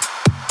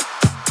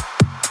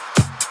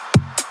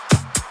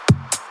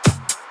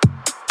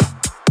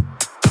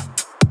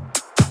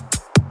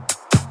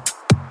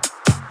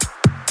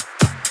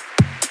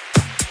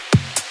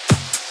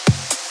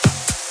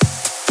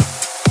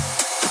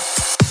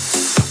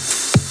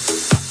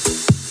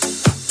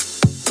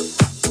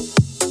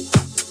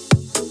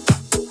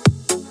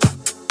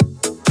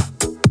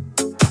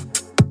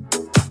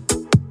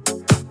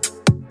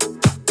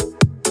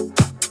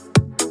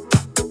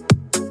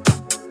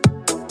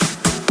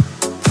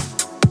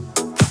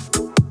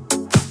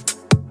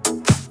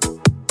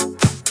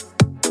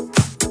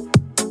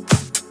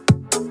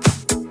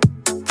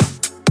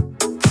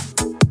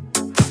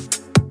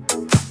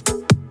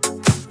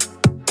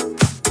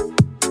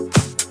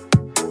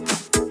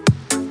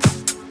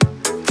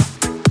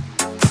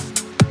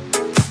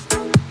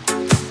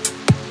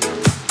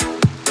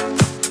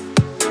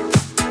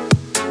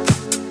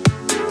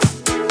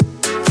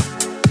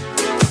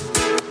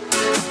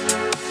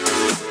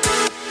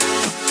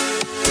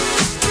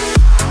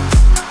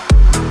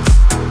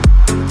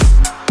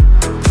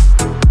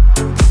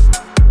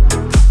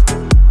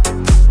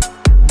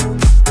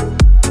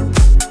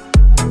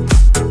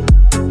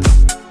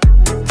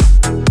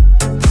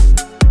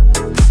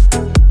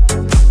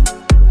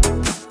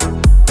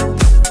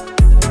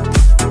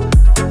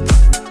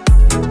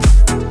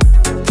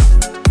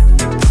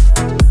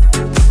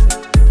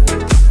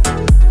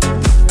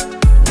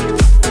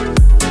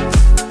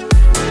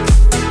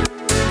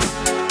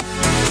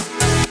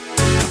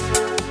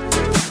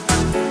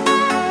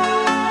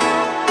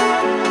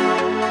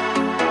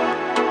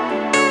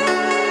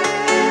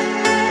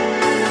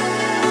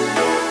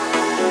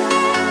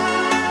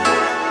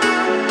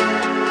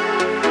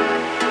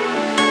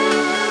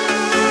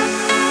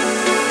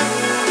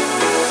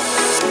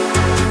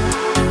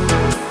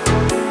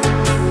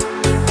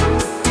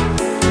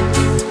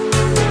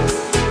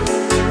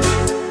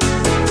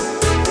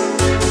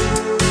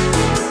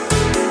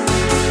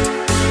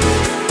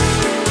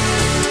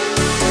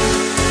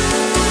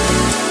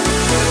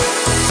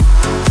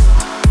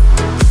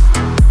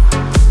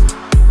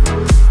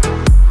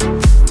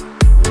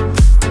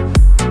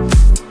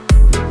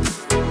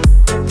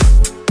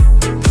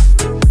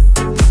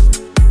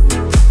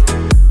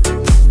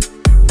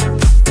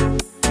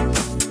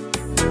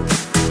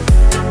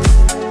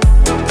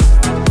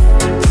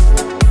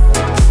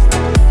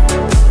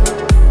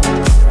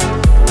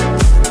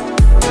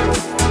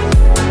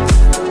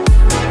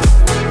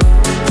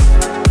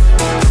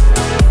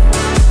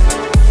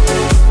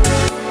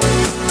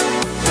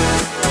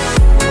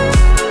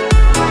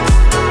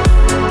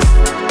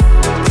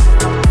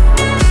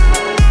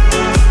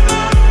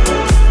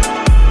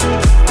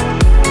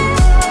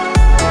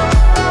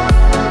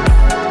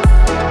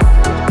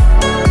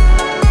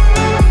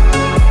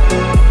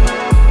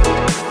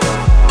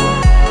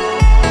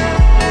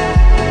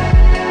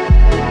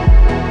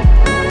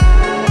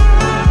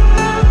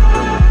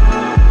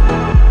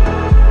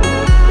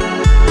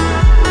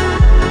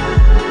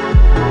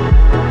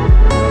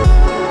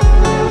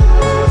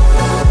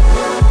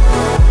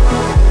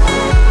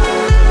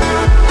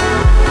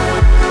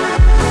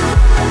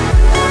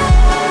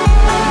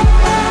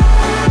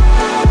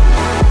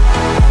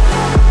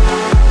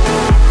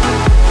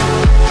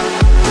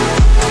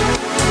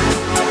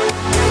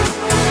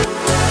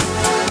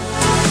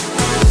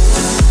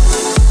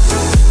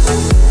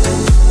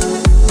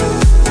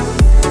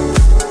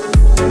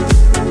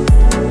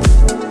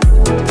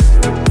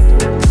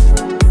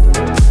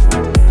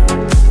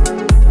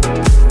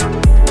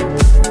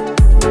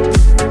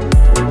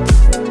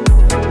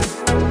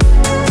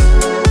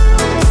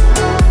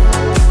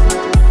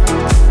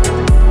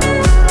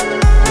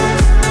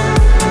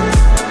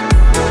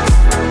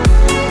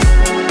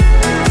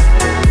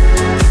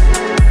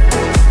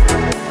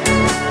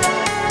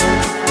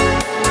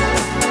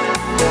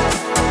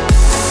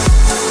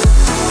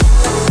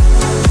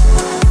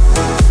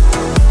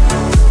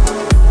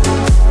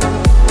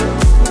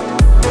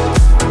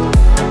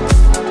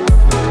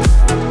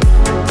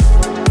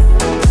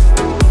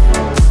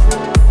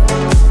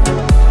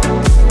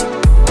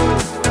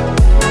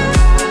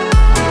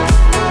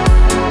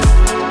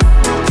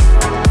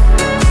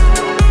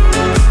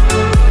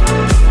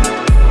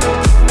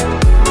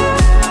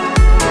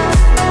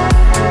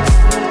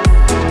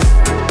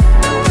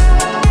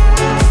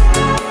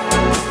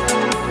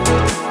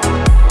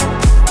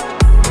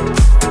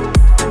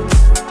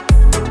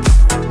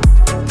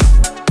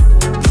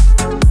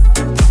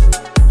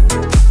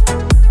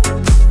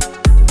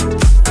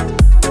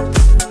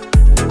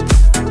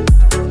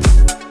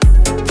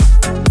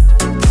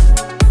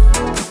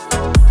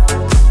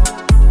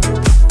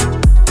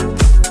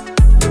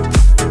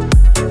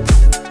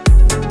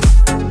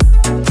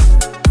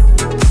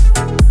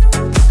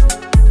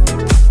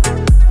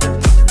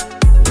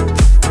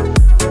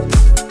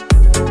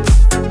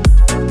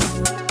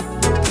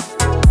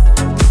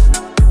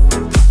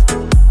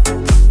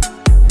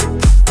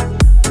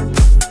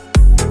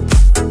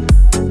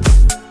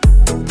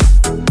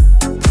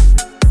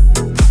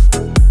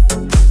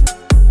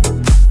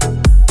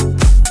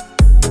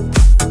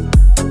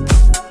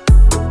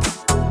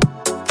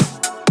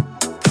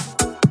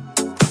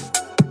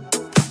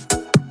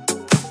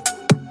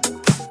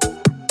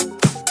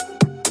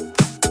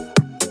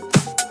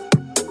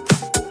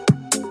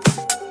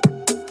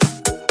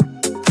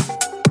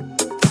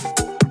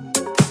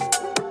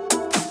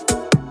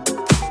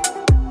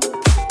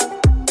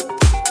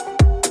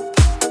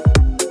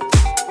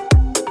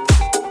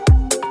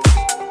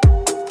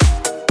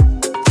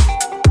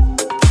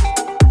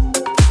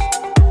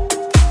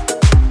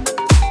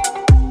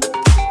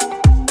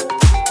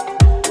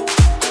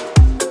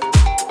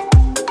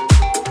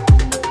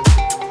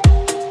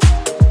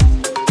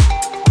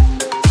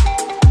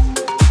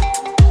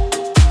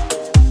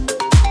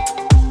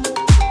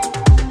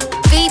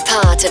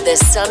 Part of the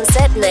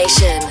Sunset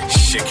Nation.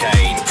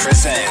 Chicane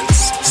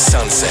presents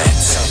Sunset.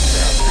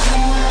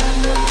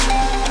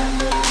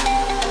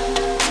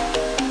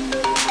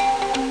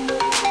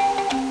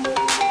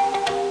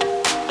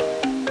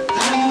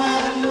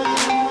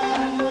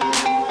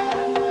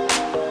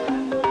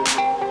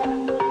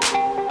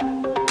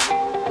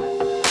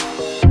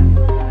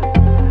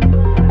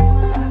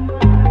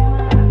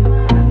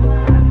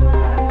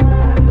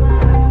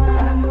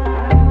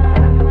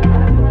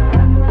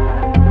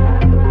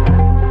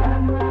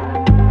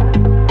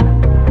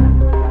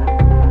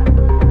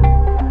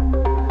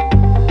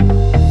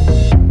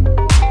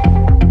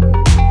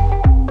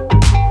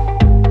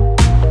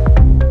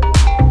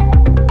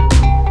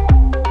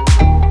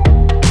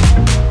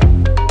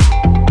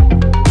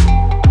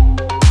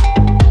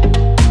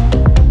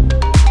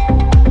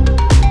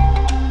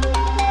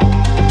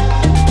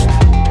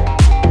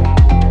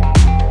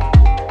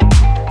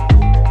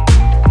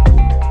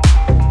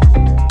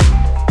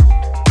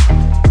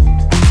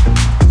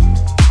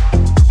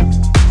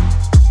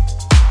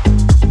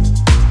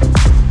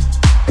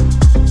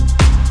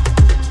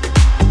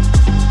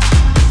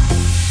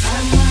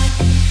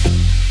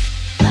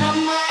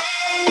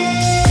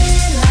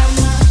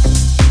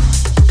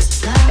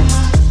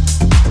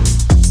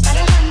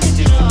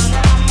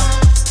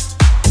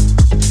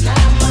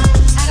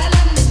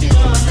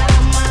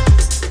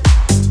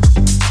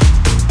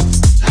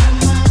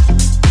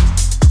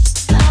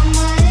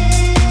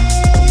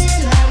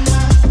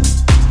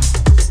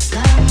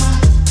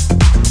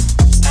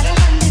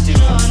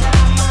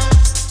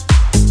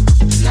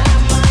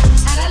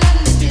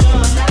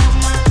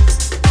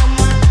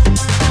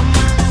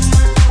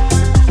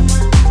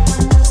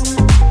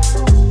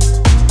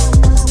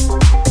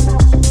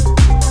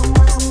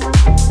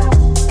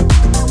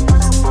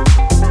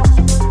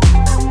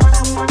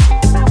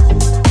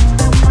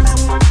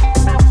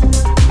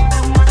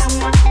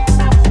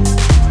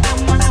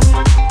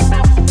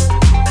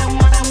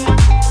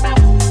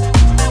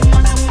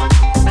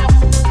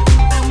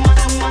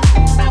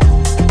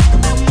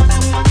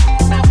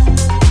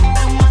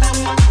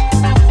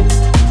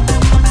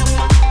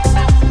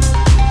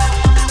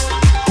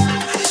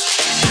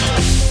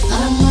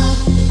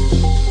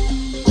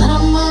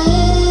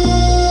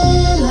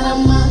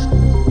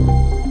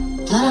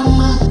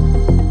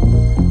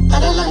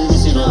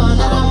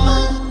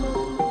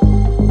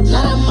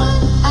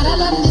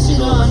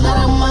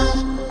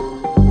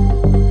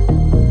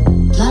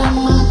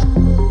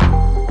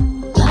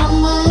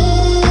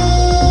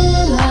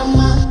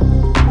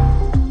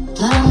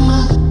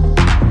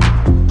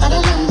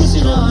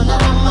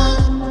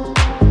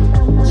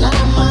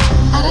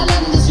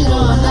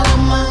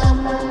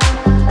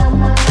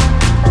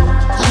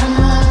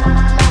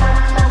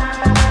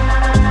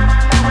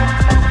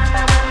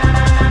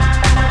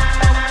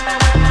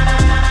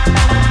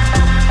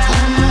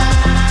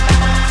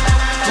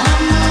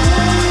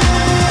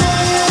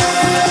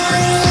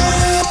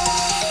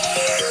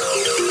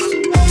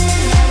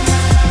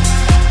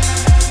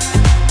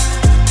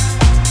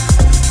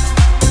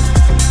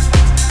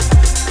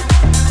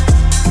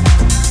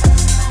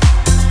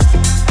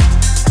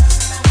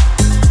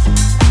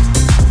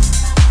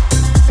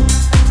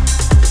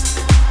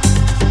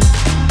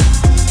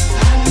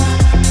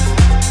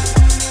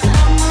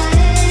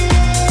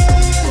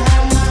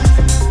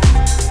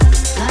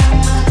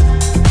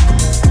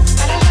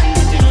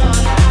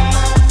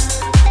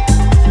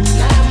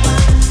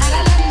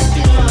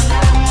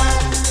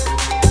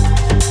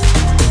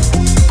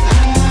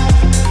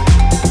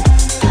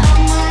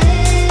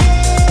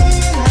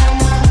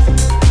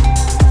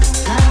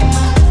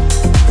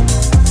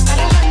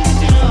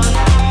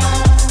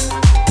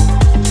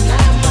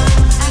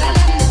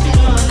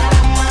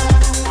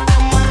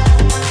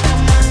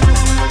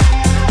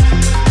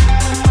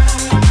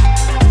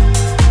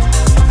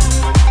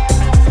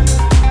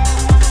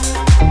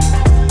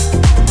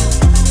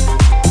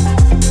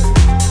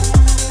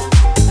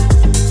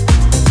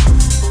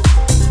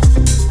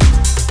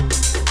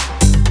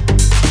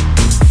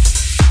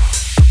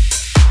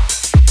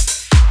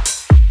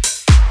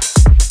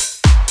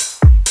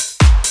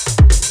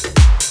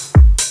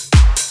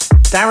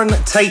 Darren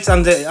Tate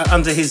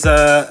under his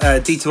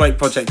D28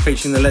 project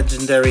featuring the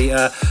legendary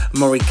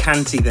Maury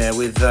Canty there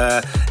with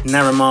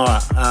Naramara.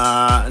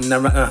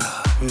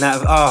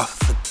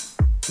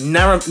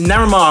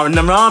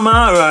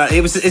 Naramara.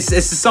 It's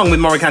a song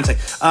with Maury Canty.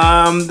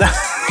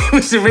 It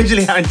was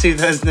originally out in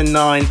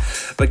 2009,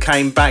 but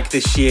came back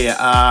this year,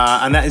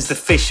 and that is the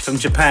Fish from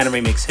Japan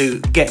remix,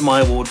 who get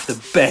my award for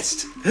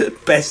the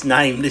best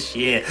name this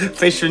year.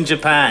 Fish from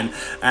Japan,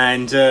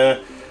 and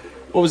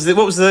what was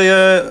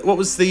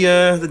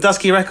the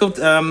Dusky record?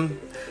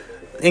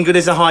 Ingrid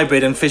is a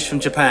hybrid and Fish from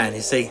Japan.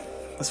 You see,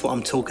 that's what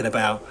I'm talking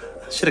about.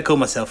 I should have called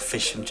myself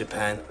Fish from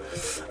Japan.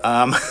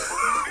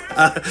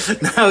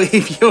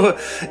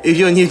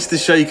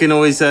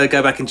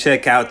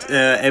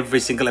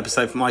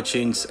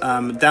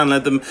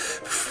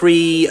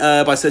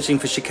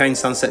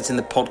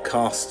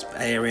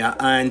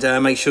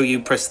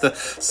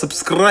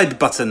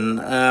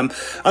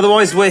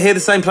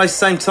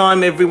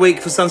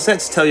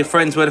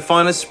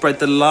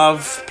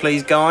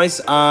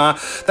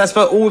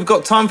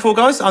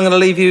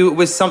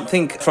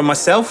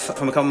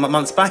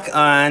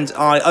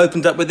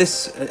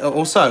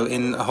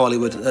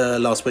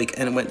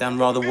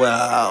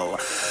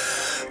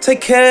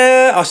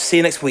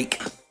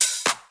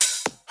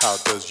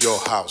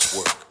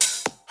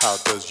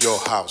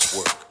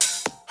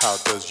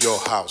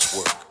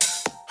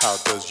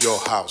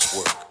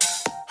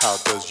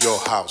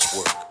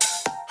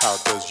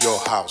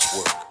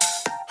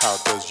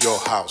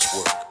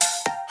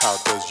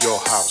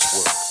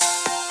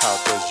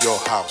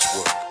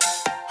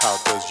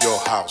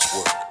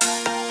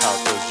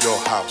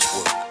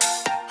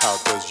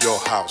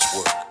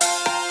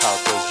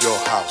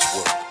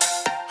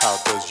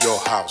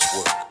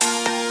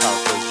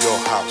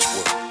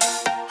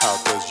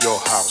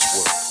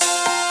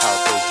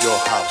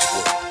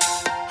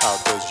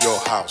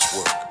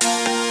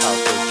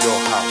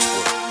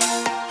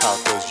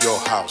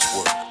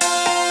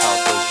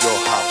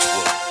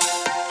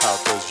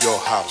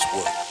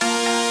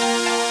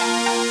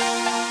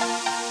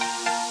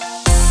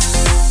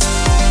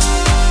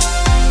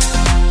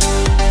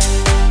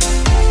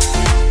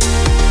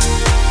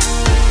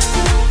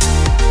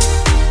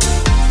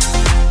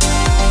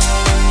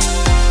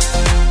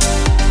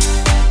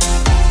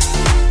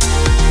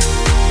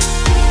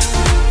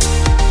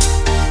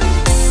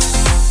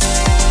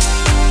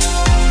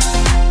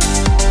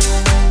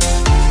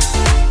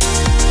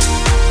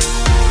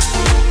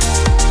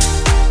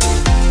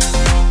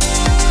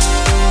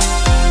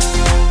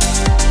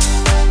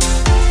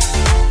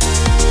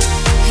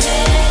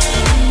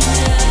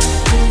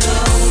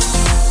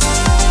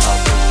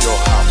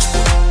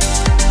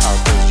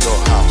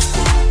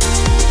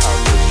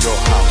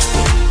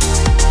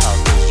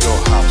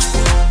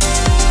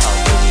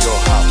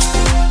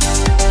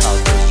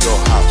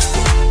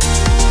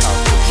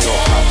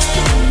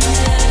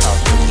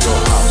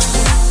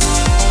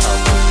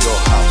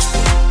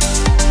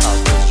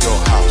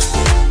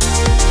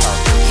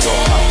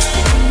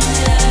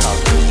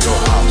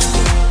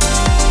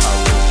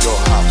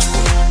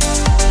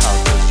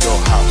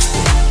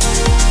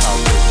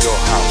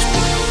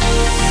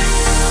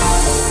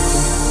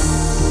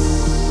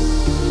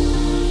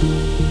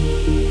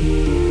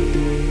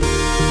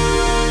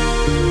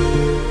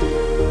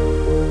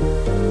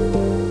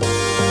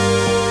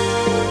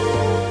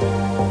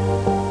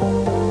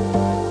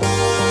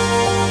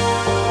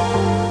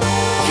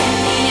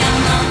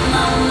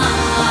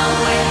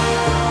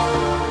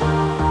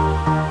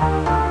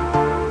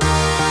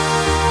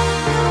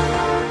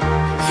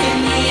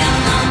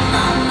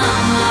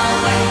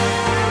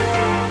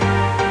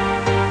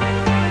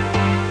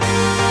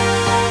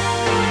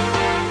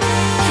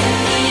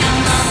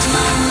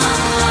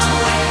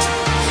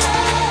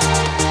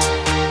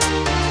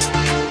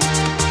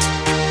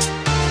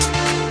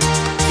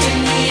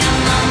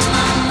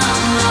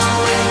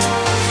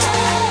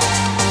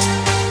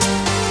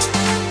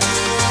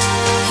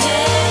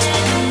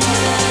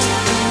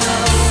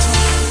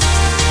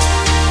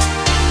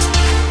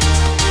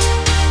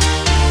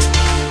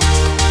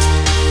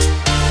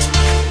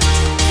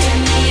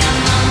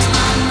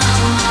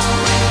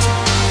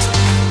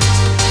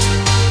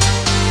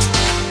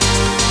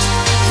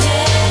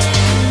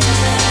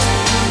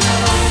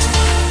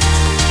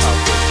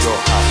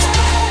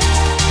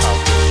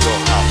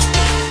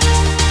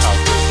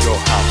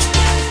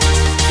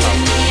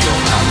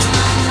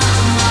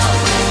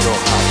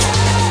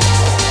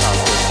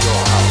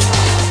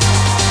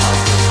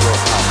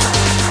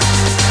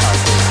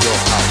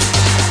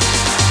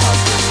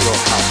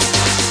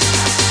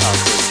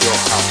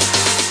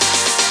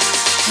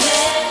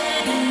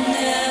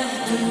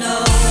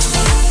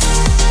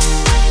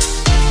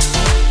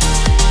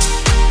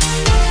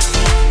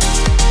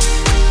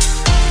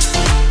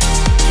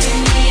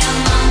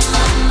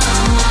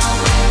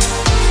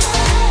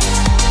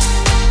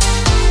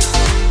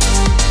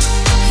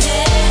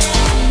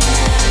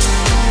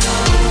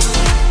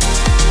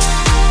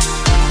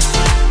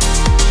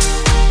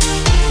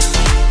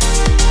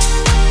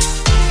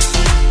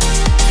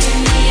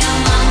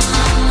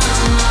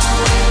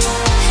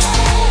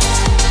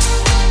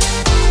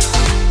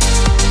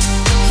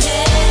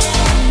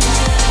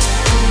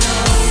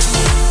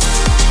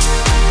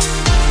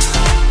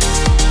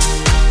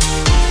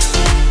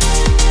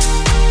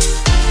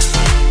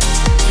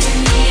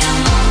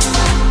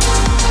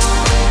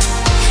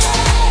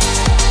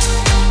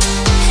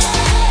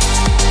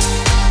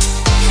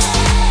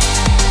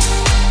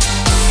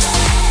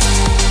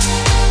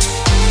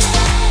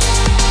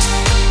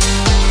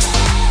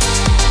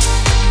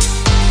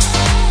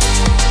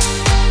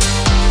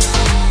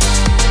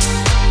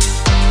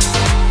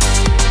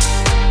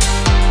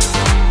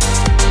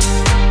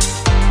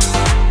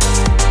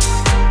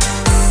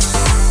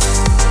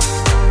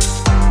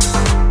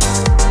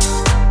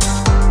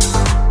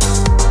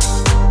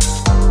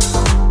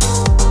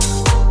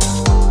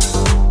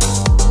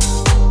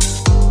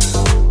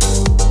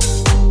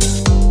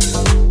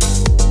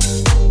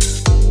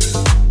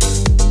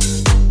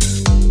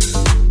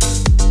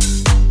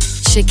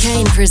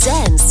 Chicane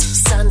presents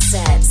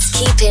Sunsets.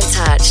 Keep in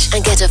touch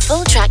and get a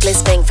full track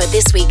listing for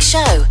this week's show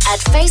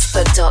at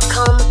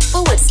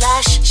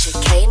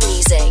facebook.com/Chicane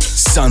Music.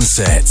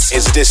 Sunsets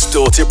is a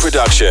Distorted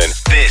production.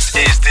 This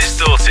is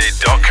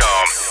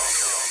Distorted.com.